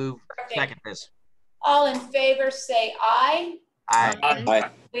got to move. Perfect. Second this. All in favor say aye. Aye. Aye.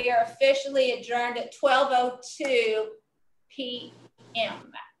 We are officially adjourned at 12:02 p.m.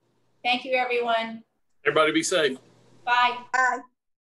 Thank you, everyone. Everybody be safe. Bye. Bye.